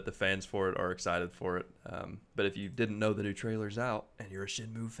hope that the fans for it are excited for it. But if you didn't know the new trailer's out and you're a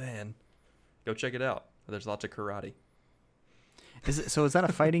Shenmue fan, go check it out. There's lots of karate. Is that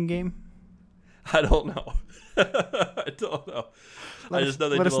a fighting game? I don't know. I don't know. I just know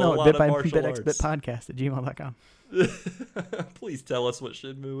they do a lot of martial arts. bit@gmail.com. Please tell us what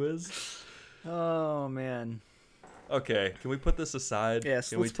Shenmue is. Oh man. Okay, can we put this aside? Yes,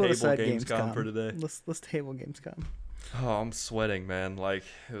 can let's we put table aside Gamescom for today? Let's table Gamescom. Oh, I'm sweating, man. Like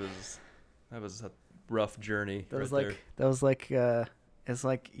that was a rough journey. It's like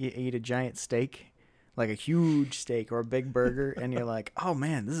you eat a giant steak, like a huge steak or a big burger, and you're like, oh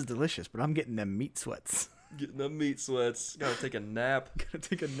man, this is delicious, but I'm getting them meat sweats. Getting the meat sweats. Gotta take a nap.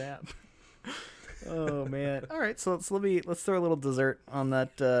 Oh man. All right, so let's throw a little dessert on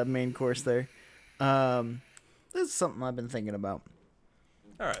that main course there. This is something I've been thinking about.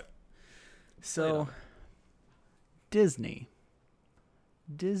 All right. So Disney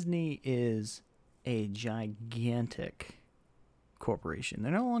is a gigantic corporation.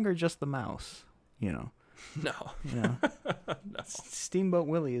 They're no longer just the mouse, you know. No. No. Steamboat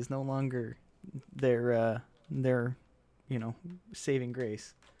Willie is no longer their saving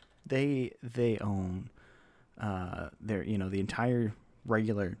grace. They own the entire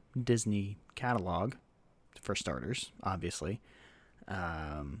regular Disney catalog, for starters, obviously,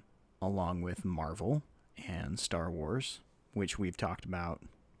 along with Marvel and Star Wars, which we've talked about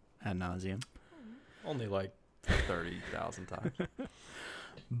ad nauseum. Only like 30,000 times.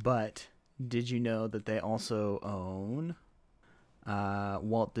 But did you know that they also own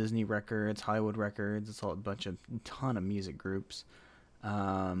Walt Disney Records, Hollywood Records? It's all a ton of music groups.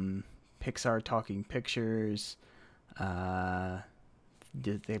 Pixar Talking Pictures. They've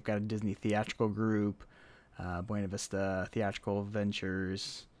got a Disney Theatrical Group, Buena Vista Theatrical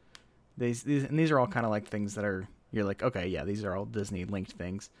Ventures. These are all kind of like things that you're like, okay, yeah, these are all Disney linked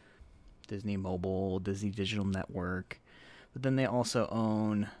things. Disney Mobile, Disney Digital Network. But then they also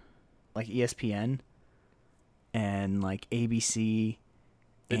own like ESPN and like ABC.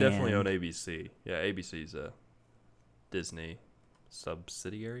 They definitely own ABC. Yeah, ABC's a Disney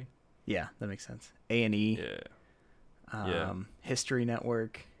subsidiary. Yeah, that makes sense. A&E. Yeah. History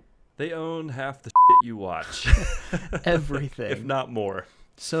Network. They own half the shit you watch. Everything. If not more.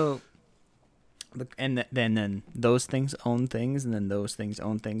 So, and then those things own things, and then those things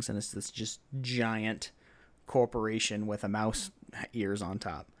own things, and it's this just giant corporation with a mouse ears on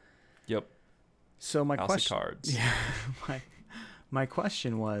top. Yep. So my House question, of Cards. Yeah, my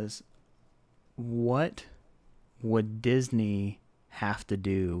question was, what would Disney have to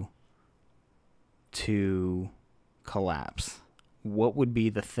do to collapse? What would be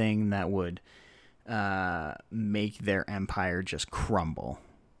the thing that would make their empire just crumble?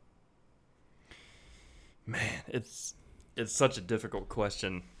 Man, it's such a difficult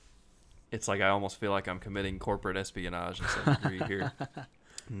question. It's like I almost feel like I'm committing corporate espionage in some degree here.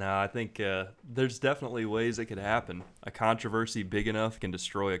 No, I think there's definitely ways it could happen. A controversy big enough can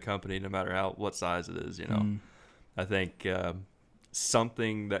destroy a company no matter what size it is, you know. I think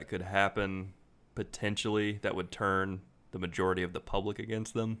something that could happen potentially that would turn the majority of the public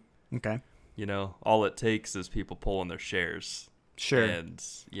against them. Okay. You know, all it takes is people pulling their shares. Sure. And,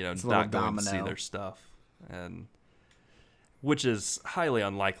 it's not going to see their stuff. And which is highly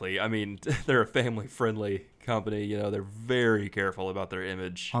unlikely. I mean, they're a family-friendly company. You know, they're very careful about their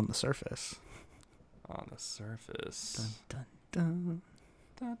image. On the surface. On the surface. Dun, dun,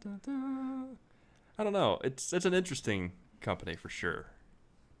 dun. Dun, dun, dun. I don't know. It's an interesting company for sure.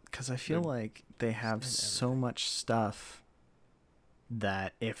 Because I feel like they have so much stuff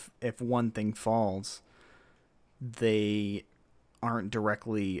that if one thing falls, they aren't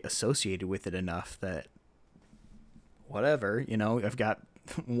directly associated with it enough that whatever, you know, I've got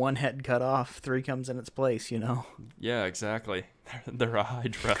one head cut off, 3 comes in its place, you know? Yeah, exactly. They're a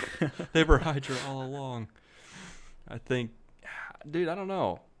Hydra. They were Hydra all along. I think, dude, I don't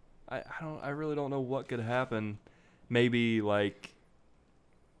know. I really don't know what could happen. maybe like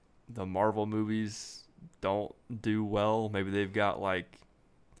the Marvel movies don't do well. Maybe they've got like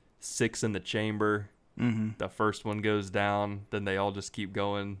 6 in the chamber. Mm-hmm. The first one goes down, then they all just keep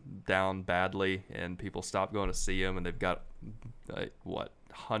going down badly, and people stop going to see them, and they've got like what,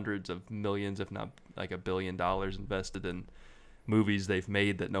 hundreds of millions, if not like $1 billion invested in movies they've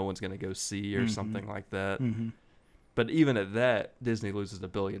made that no one's going to go see or something like that. Mm-hmm. But even at that, Disney loses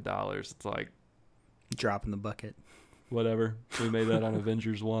 $1 billion. It's like, Drop in the bucket. whatever. We made that on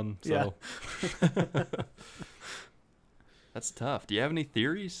Avengers 1, so. Yeah. That's tough. Do you have any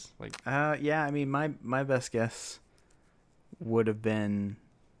theories? Like, yeah, I mean, my best guess would have been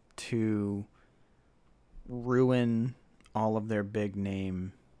to ruin all of their big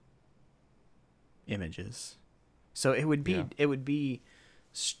name images. So it would be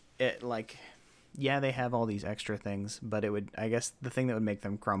like, yeah, they have all these extra things, but I guess the thing that would make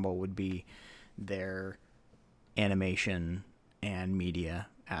them crumble would be their animation and media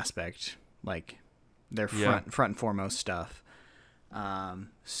aspect, like their front and foremost stuff.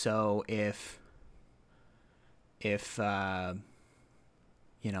 So if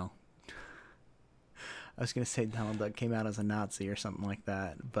you know, I was gonna say Donald Duck came out as a Nazi or something like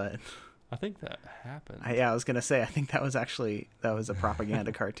that, but I think that happened. I was gonna say I think that was a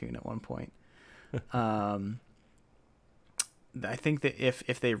propaganda cartoon at one point. I think that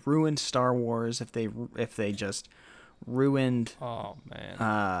if they ruined Star Wars, if they just ruined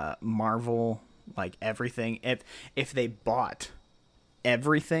Marvel, like everything, if they bought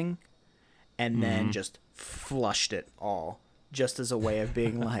everything and then just flushed it all just as a way of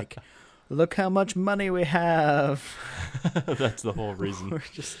being like, look how much money we have. That's the whole reason.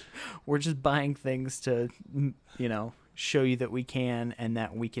 We're just buying things to, show you that we can, and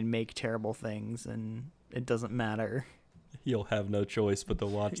that we can make terrible things, and it doesn't matter. You'll have no choice but to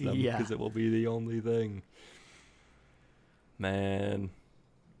watch them because it will be the only thing. Man.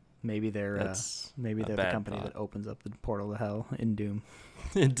 Maybe they're the company that opens up the portal to hell in Doom.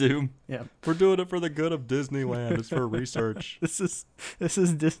 In Doom? Yeah. We're doing it for the good of Disneyland. It's for research. This is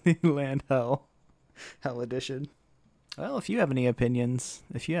Disneyland Hell edition. Well, if you have any opinions,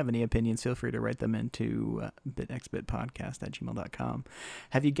 feel free to write them into bitnextbitpodcast@gmail.com.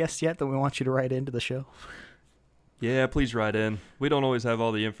 Have you guessed yet that we want you to write into the show? Yeah, please write in. We don't always have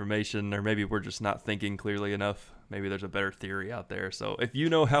all the information, or maybe we're just not thinking clearly enough. Maybe there's a better theory out there. So if you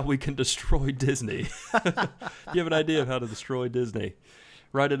know how we can destroy Disney, you have an idea of how to destroy Disney,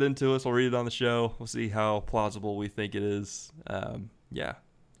 write it into us. We'll read it on the show. We'll see how plausible we think it is. And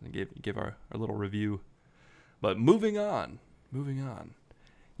give our little review. But moving on.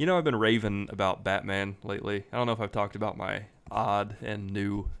 I've been raving about Batman lately. I don't know if I've talked about my odd and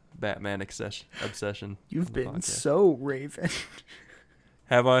new Batman obsession. You've been so raven.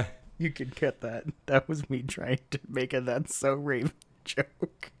 Have I? You could cut that. That was me trying to make a "that's so raven"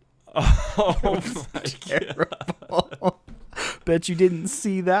 joke. Oh my terrible. God. Bet you didn't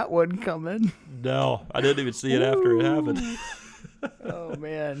see that one coming. No, I didn't even see it after it happened. Oh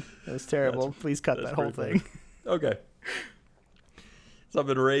man, that was terrible. Please cut that whole thing. Okay. So I've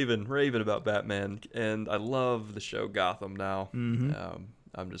been raving about Batman, and I love the show Gotham now. Mm-hmm.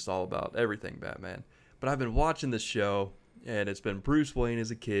 I'm just all about everything Batman. But I've been watching this show, and it's been Bruce Wayne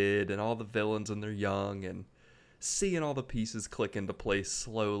as a kid, and all the villains when they're young, and seeing all the pieces click into place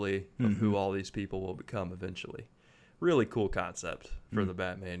slowly of who all these people will become eventually. Really cool concept for the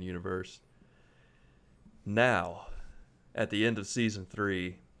Batman universe. Now, at the end of Season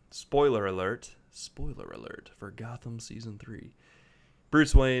 3, spoiler alert for Gotham Season 3,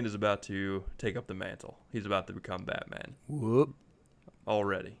 Bruce Wayne is about to take up the mantle. He's about to become Batman. Whoop.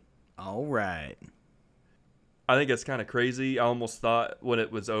 Already. All right. I think it's kind of crazy. I almost thought when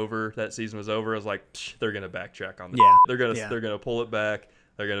it was over, that season was over, I was like, they're going to backtrack on this. Yeah. They're going to pull it back.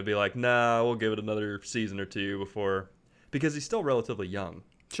 They're going to be like, nah, we'll give it another season or two before, because he's still relatively young.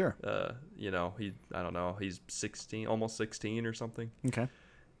 Sure. I don't know, he's 16, almost 16 or something. Okay.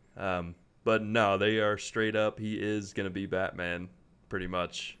 But no, they are straight up. He is going to be Batman pretty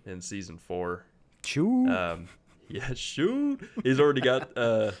much in Season 4. Choo. Yeah, shoot. He's already got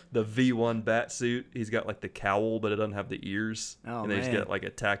the V1 bat suit. He's got like the cowl, but it doesn't have the ears. Oh, and then man. he's got like a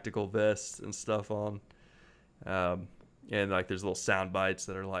tactical vest and stuff on. And like there's little sound bites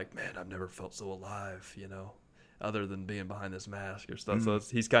that are like, man, I've never felt so alive, other than being behind this mask or stuff. So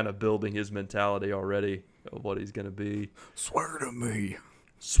he's kind of building his mentality already of what he's going to be. Swear to me.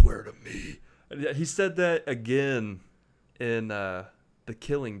 He said that again in The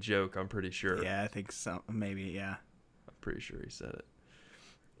Killing Joke, I'm pretty sure. Yeah, I think so. Maybe, yeah. I'm pretty sure he said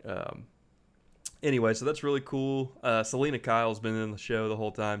it. Anyway, so that's really cool. Selena Kyle's been in the show the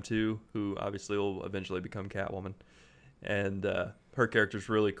whole time too, who obviously will eventually become Catwoman. And her character's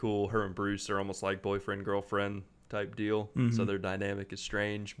really cool. Her and Bruce are almost like boyfriend girlfriend type deal. Mm-hmm. So their dynamic is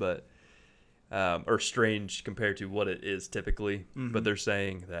strange, but or strange compared to what it is typically. Mm-hmm. But they're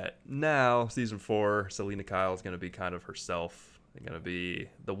saying that now season 4, Selena Kyle is going to be kind of herself. They're going to be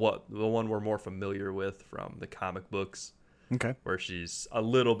the one we're more familiar with from the comic books. Okay. Where she's a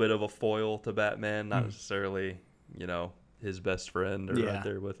little bit of a foil to Batman, not necessarily, his best friend or right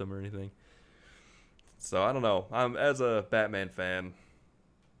there with him or anything. So I don't know. As a Batman fan,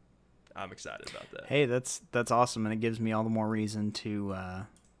 I'm excited about that. Hey, that's awesome, and it gives me all the more reason to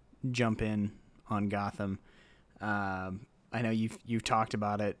jump in on Gotham. I know you've talked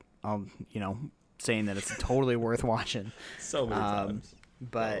about it. Saying that it's totally worth watching. So many times,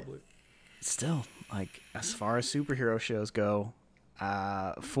 but probably. Still, like, as far as superhero shows go,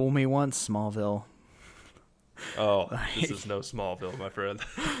 fool me once, Smallville. Oh, this is no Smallville, my friend.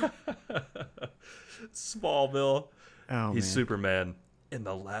 Smallville. Oh, He's man. Superman in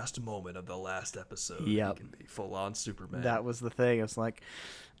the last moment of the last episode. Yep. He can be full-on Superman. That was the thing. I was like,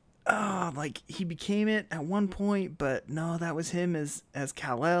 he became it at one point, but no, that was him as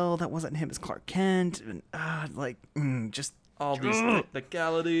Kal-El. That wasn't him as Clark Kent. And, just... all these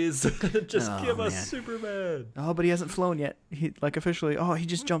technicalities. Just give us man. Superman. Oh, but he hasn't flown yet. He officially. Oh, he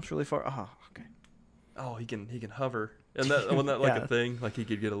just jumps really far. Oh, okay. Oh, he can hover. And that wasn't that like Yeah. a thing? Like he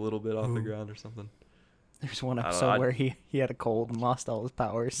could get a little bit off the ground or something. There's one I don't episode know, where he had a cold and lost all his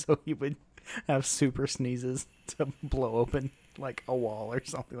powers, so he would have super sneezes to blow open like a wall or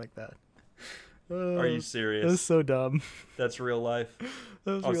something like that. Are you That was serious? so dumb. That's real life.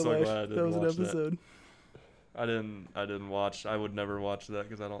 That was I'm real so life. glad I didn't That was an watch that. episode. I didn't watch. I would never watch that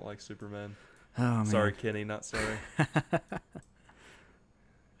because I don't like Superman. Oh man. Sorry, Kenny. Not sorry.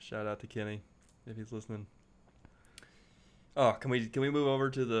 Shout out to Kenny if he's listening. Oh, can we move over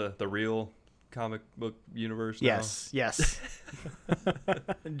to the real comic book universe now? Yes.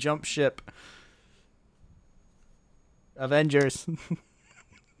 Jump ship. Avengers.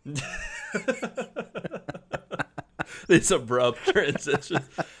 These abrupt transitions.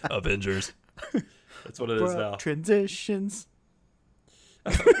 Avengers. That's what it is now. Transitions.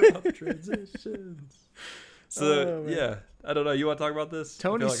 Abrupt transitions. So Oh, man. yeah, I don't know. You want to talk about this?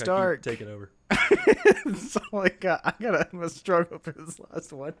 Tony I feel like Stark. I keep taking over. That's all I got. I'm gonna struggle for this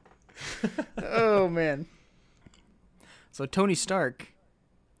last one. Oh man. So Tony Stark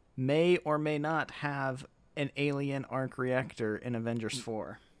may or may not have an alien arc reactor in Avengers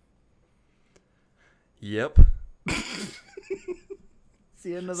 4. Yep. It's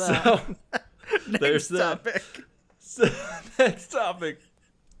the end of that. So there's that. topic. So, next topic.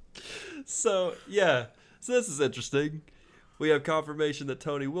 So yeah, so this is interesting. We have confirmation that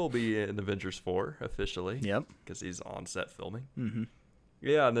Tony will be in Avengers 4 officially. Yep. Because he's on set filming. Mm-hmm.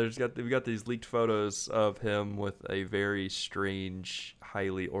 Yeah, and we've got these leaked photos of him with a very strange,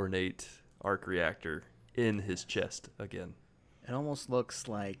 highly ornate arc reactor in his chest again. It almost looks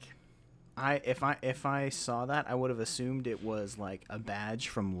like if I saw that, I would have assumed it was like a badge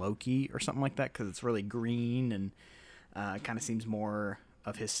from Loki or something like that because it's really green and kind of seems more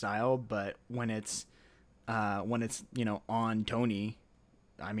of his style. But when it's on Tony,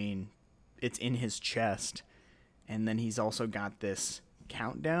 I mean, it's in his chest, and then he's also got this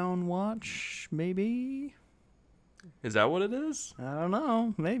countdown watch. Maybe, Is that what it is? I don't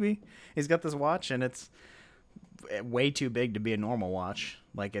know. Maybe he's got this watch, and it's way too big to be a normal watch.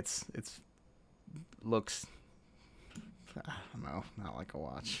 Like it's looks, I don't know, not like a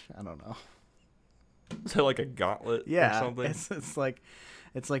watch. I don't know. Is it like a gauntlet Yeah, or something?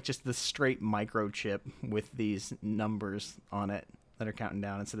 it's like just the straight microchip with these numbers on it that are counting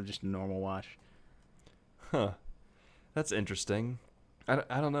down instead of just a normal watch. Huh. That's interesting.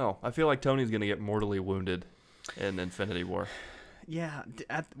 I don't know. I feel like Tony's going to get mortally wounded in Infinity War. Yeah,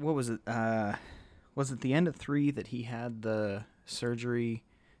 what was it? Was it the end of 3 that he had the surgery?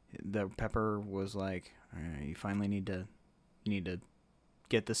 The Pepper was like, all right, you finally need to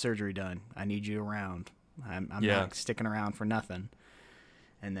get the surgery done. I need you around. I'm not sticking around for nothing.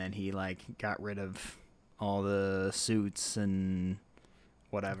 And then he like got rid of all the suits and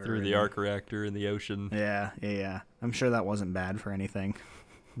whatever. Threw the arc reactor in the ocean. Yeah. I'm sure that wasn't bad for anything.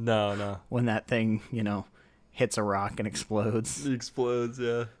 No. When that thing, hits a rock and explodes. It explodes,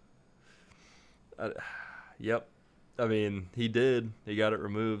 yeah. Yep. I mean, he did. He got it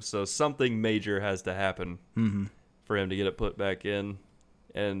removed, so something major has to happen for him to get it put back in.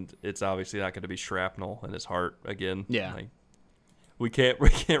 And it's obviously not going to be shrapnel in his heart again. Yeah. Like, we can't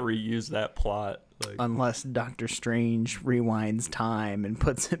reuse that plot. Like, Unless Doctor Strange rewinds time and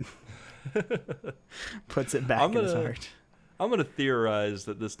puts him Puts it back in his heart. I'm gonna theorize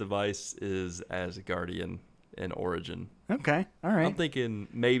that this device is Asgardian in origin. Okay, all right. I'm thinking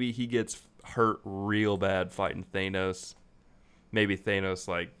maybe he gets hurt real bad fighting Thanos. Maybe Thanos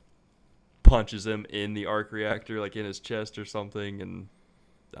like punches him in the arc reactor, like in his chest or something, and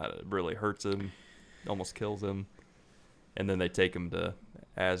it really hurts him, almost kills him. And then they take him to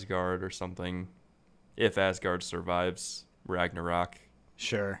Asgard or something. If Asgard survives Ragnarok.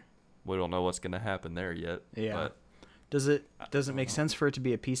 Sure. We don't know what's going to happen there yet. Yeah. But does it make sense for it to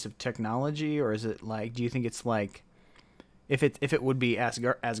be a piece of technology, or is it like, do you think it's like, if it would be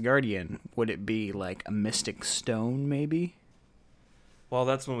Asgardian, would it be like a mystic stone maybe? Well,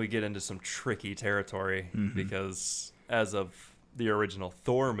 that's when we get into some tricky territory, because as of the original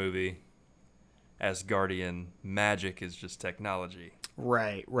Thor movie, Asgardian magic is just technology.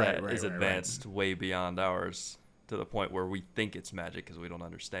 Right. That is advanced way beyond ours, to the point where we think it's magic because we don't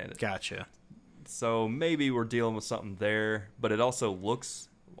understand it. Gotcha. So maybe we're dealing with something there, but it also looks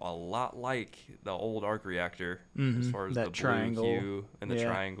a lot like the old arc reactor as far as that the triangle. blue hue and the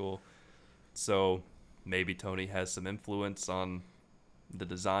triangle. So maybe Tony has some influence on the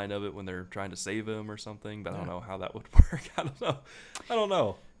design of it when they're trying to save him or something, but I don't know how that would work. I don't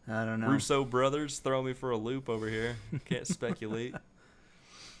know. Russo brothers throw me for a loop over here. Can't speculate.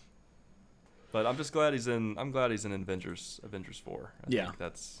 But I'm just glad he's in Avengers 4. I think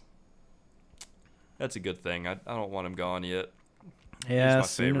that's a good thing. I don't want him gone yet. Yeah, He's my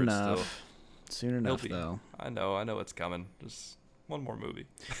soon favorite enough. still. Soon enough, though. I know it's coming. Just one more movie.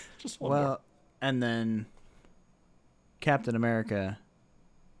 Just one well, more. And then Captain America,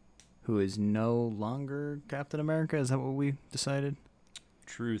 who is no longer Captain America. Is that what we decided?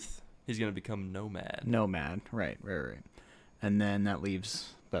 Truth. He's going to become Nomad. Nomad. Right. And then that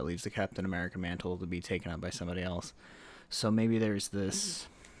leaves the Captain America mantle to be taken up by somebody else. So maybe there's this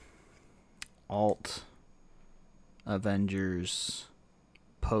alt Avengers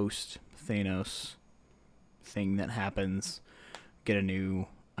post Thanos thing that happens. Get a new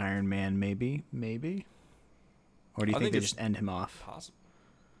Iron Man, maybe. Or do you think they just end him off? Possible.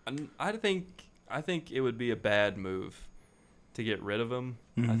 I think it would be a bad move to get rid of him.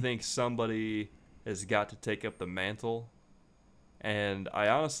 I think somebody has got to take up the mantle, and I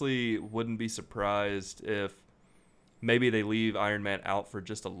honestly wouldn't be surprised if maybe they leave Iron Man out for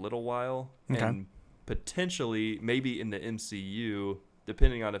just a little while, and potentially maybe in the MCU,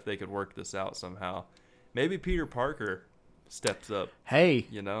 depending on if they could work this out somehow, maybe Peter Parker steps up. Hey,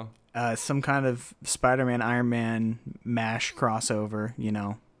 some kind of Spider-Man Iron Man MASH crossover.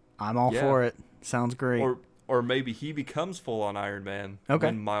 I'm all for it. Sounds great. Or maybe he becomes full-on Iron Man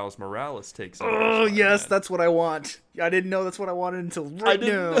when Miles Morales takes over. Oh, yes, that's what I want. I didn't know that's what I wanted until now.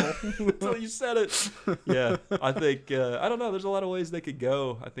 Until you said it. Yeah, I think, I don't know, there's a lot of ways they could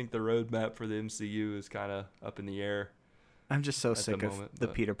go. I think the roadmap for the MCU is kind of up in the air. I'm just so sick of the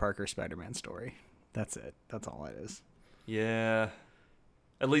Peter Parker Spider-Man story. That's it. That's all it is. Yeah.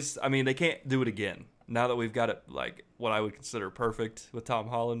 At least, I mean, they can't do it again. Now that we've got it, like, what I would consider perfect with Tom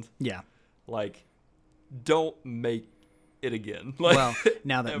Holland. Yeah. Like, don't make it again. Well,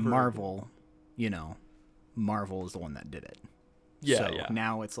 now that Marvel is the one that did it. Yeah, so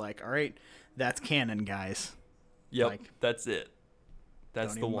now it's like, all right, that's canon, guys. Yep, that's it.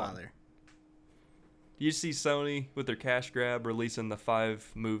 That's the one. Bother. Do you see Sony with their cash grab releasing the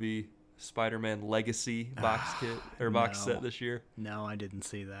 5-movie Spider-Man Legacy box set this year? No, I didn't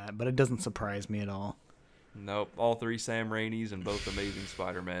see that, but it doesn't surprise me at all. Nope, all 3 Sam Raimis and both Amazing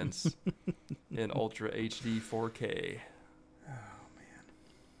Spider-Mans in Ultra HD 4K. Oh, man.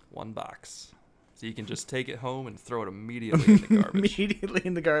 One box. So you can just take it home and throw it immediately in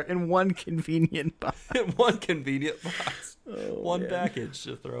the garbage. In one convenient box. In one convenient box. One package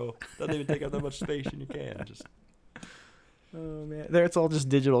to throw. Doesn't even take up that much space in your can. Just. Oh, man. There, it's all just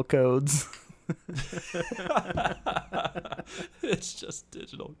digital codes. It's just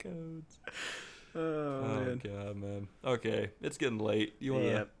digital codes. Oh man. God, man. Okay, it's getting late. You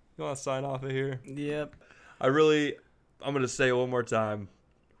wanna sign off of here? Yep. I'm gonna say it one more time.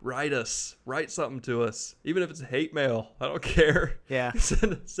 Write something to us, even if it's hate mail. I don't care. Yeah.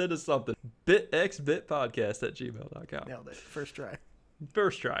 Send us something. bitxbitpodcast@gmail.com. Nailed it. First try.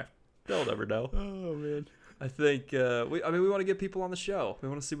 They'll never know. Oh man. I think we want to get people on the show. We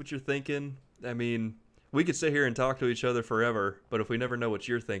want to see what you're thinking. I mean, we could sit here and talk to each other forever, but if we never know what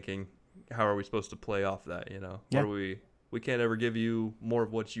you're thinking, how are we supposed to play off that, Yeah. We can't ever give you more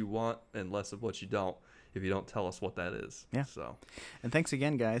of what you want and less of what you don't if you don't tell us what that is. Yeah. So, and thanks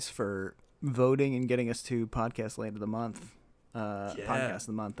again, guys, for voting and getting us to Podcast Land of the Month. Podcast of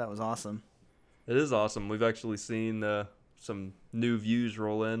the Month. That was awesome. It is awesome. We've actually seen some new views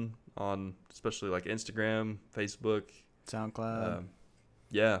roll in on especially like Instagram, Facebook, SoundCloud.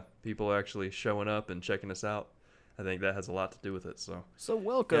 Yeah, people are actually showing up and checking us out. I think that has a lot to do with it. So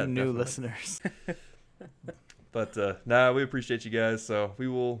welcome, new definitely. listeners. But we appreciate you guys. So we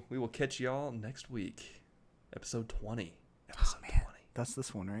will catch y'all next week, episode 20. Episode 20. That's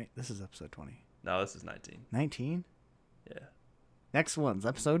this one, right? This is episode 20. No, this is 19. 19? Yeah. Next one's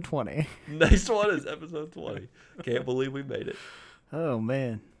episode 20. Next one is episode 20. Can't believe we made it. Oh,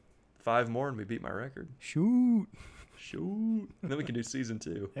 man. 5 more and we beat my record. Shoot. And then we can do season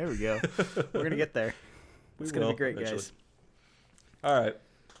 2. There we go. We're going to get there. It's going to be great, eventually. guys. All right.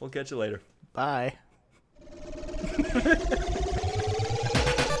 We'll catch you later. Bye.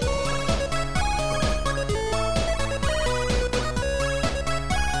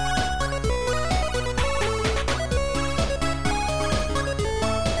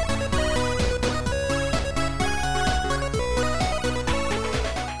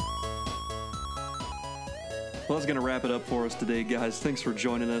 Well, that's going to wrap it up for us today, guys. Thanks for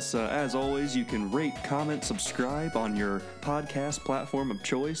joining us. As always, you can rate, comment, subscribe on your podcast platform of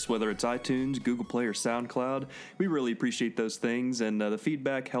choice, whether it's iTunes, Google Play, or SoundCloud. We really appreciate those things, and the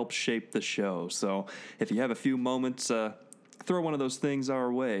feedback helps shape the show. So if you have a few moments, throw one of those things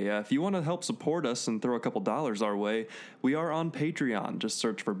our way. If you want to help support us and throw a couple dollars our way, we are on Patreon. Just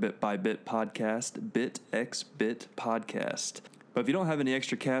search for Bit by Bit Podcast, BitXBit Podcast. But if you don't have any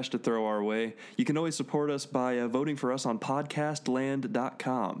extra cash to throw our way, you can always support us by voting for us on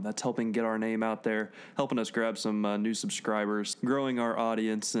podcastland.com. That's helping get our name out there, helping us grab some new subscribers, growing our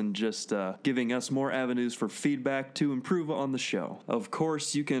audience, and just giving us more avenues for feedback to improve on the show. Of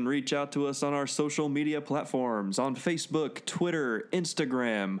course, you can reach out to us on our social media platforms on Facebook, Twitter,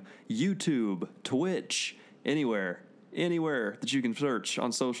 Instagram, YouTube, Twitch, anywhere that you can search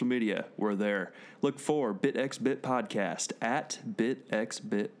on social media, we're there. Look for BitXBit Podcast at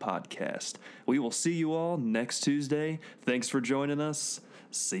BitXBit Podcast. We will see you all next Tuesday. Thanks for joining us.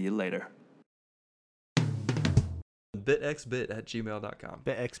 See you later. BitXBit@gmail.com.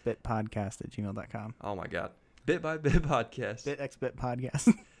 BitXBitPodcast@gmail.com. Oh my God. Bit by Bit Podcast. BitXBit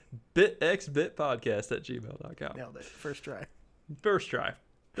Podcast. BitXBitPodcast@gmail.com. Nailed it. First try. First try.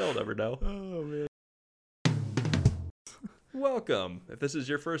 They'll never know. Oh, man. Welcome. If this is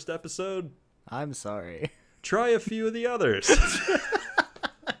your first episode, I'm sorry. try a few of the others.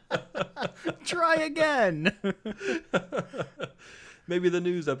 Try again. Maybe the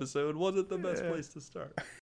news episode wasn't the best place to start.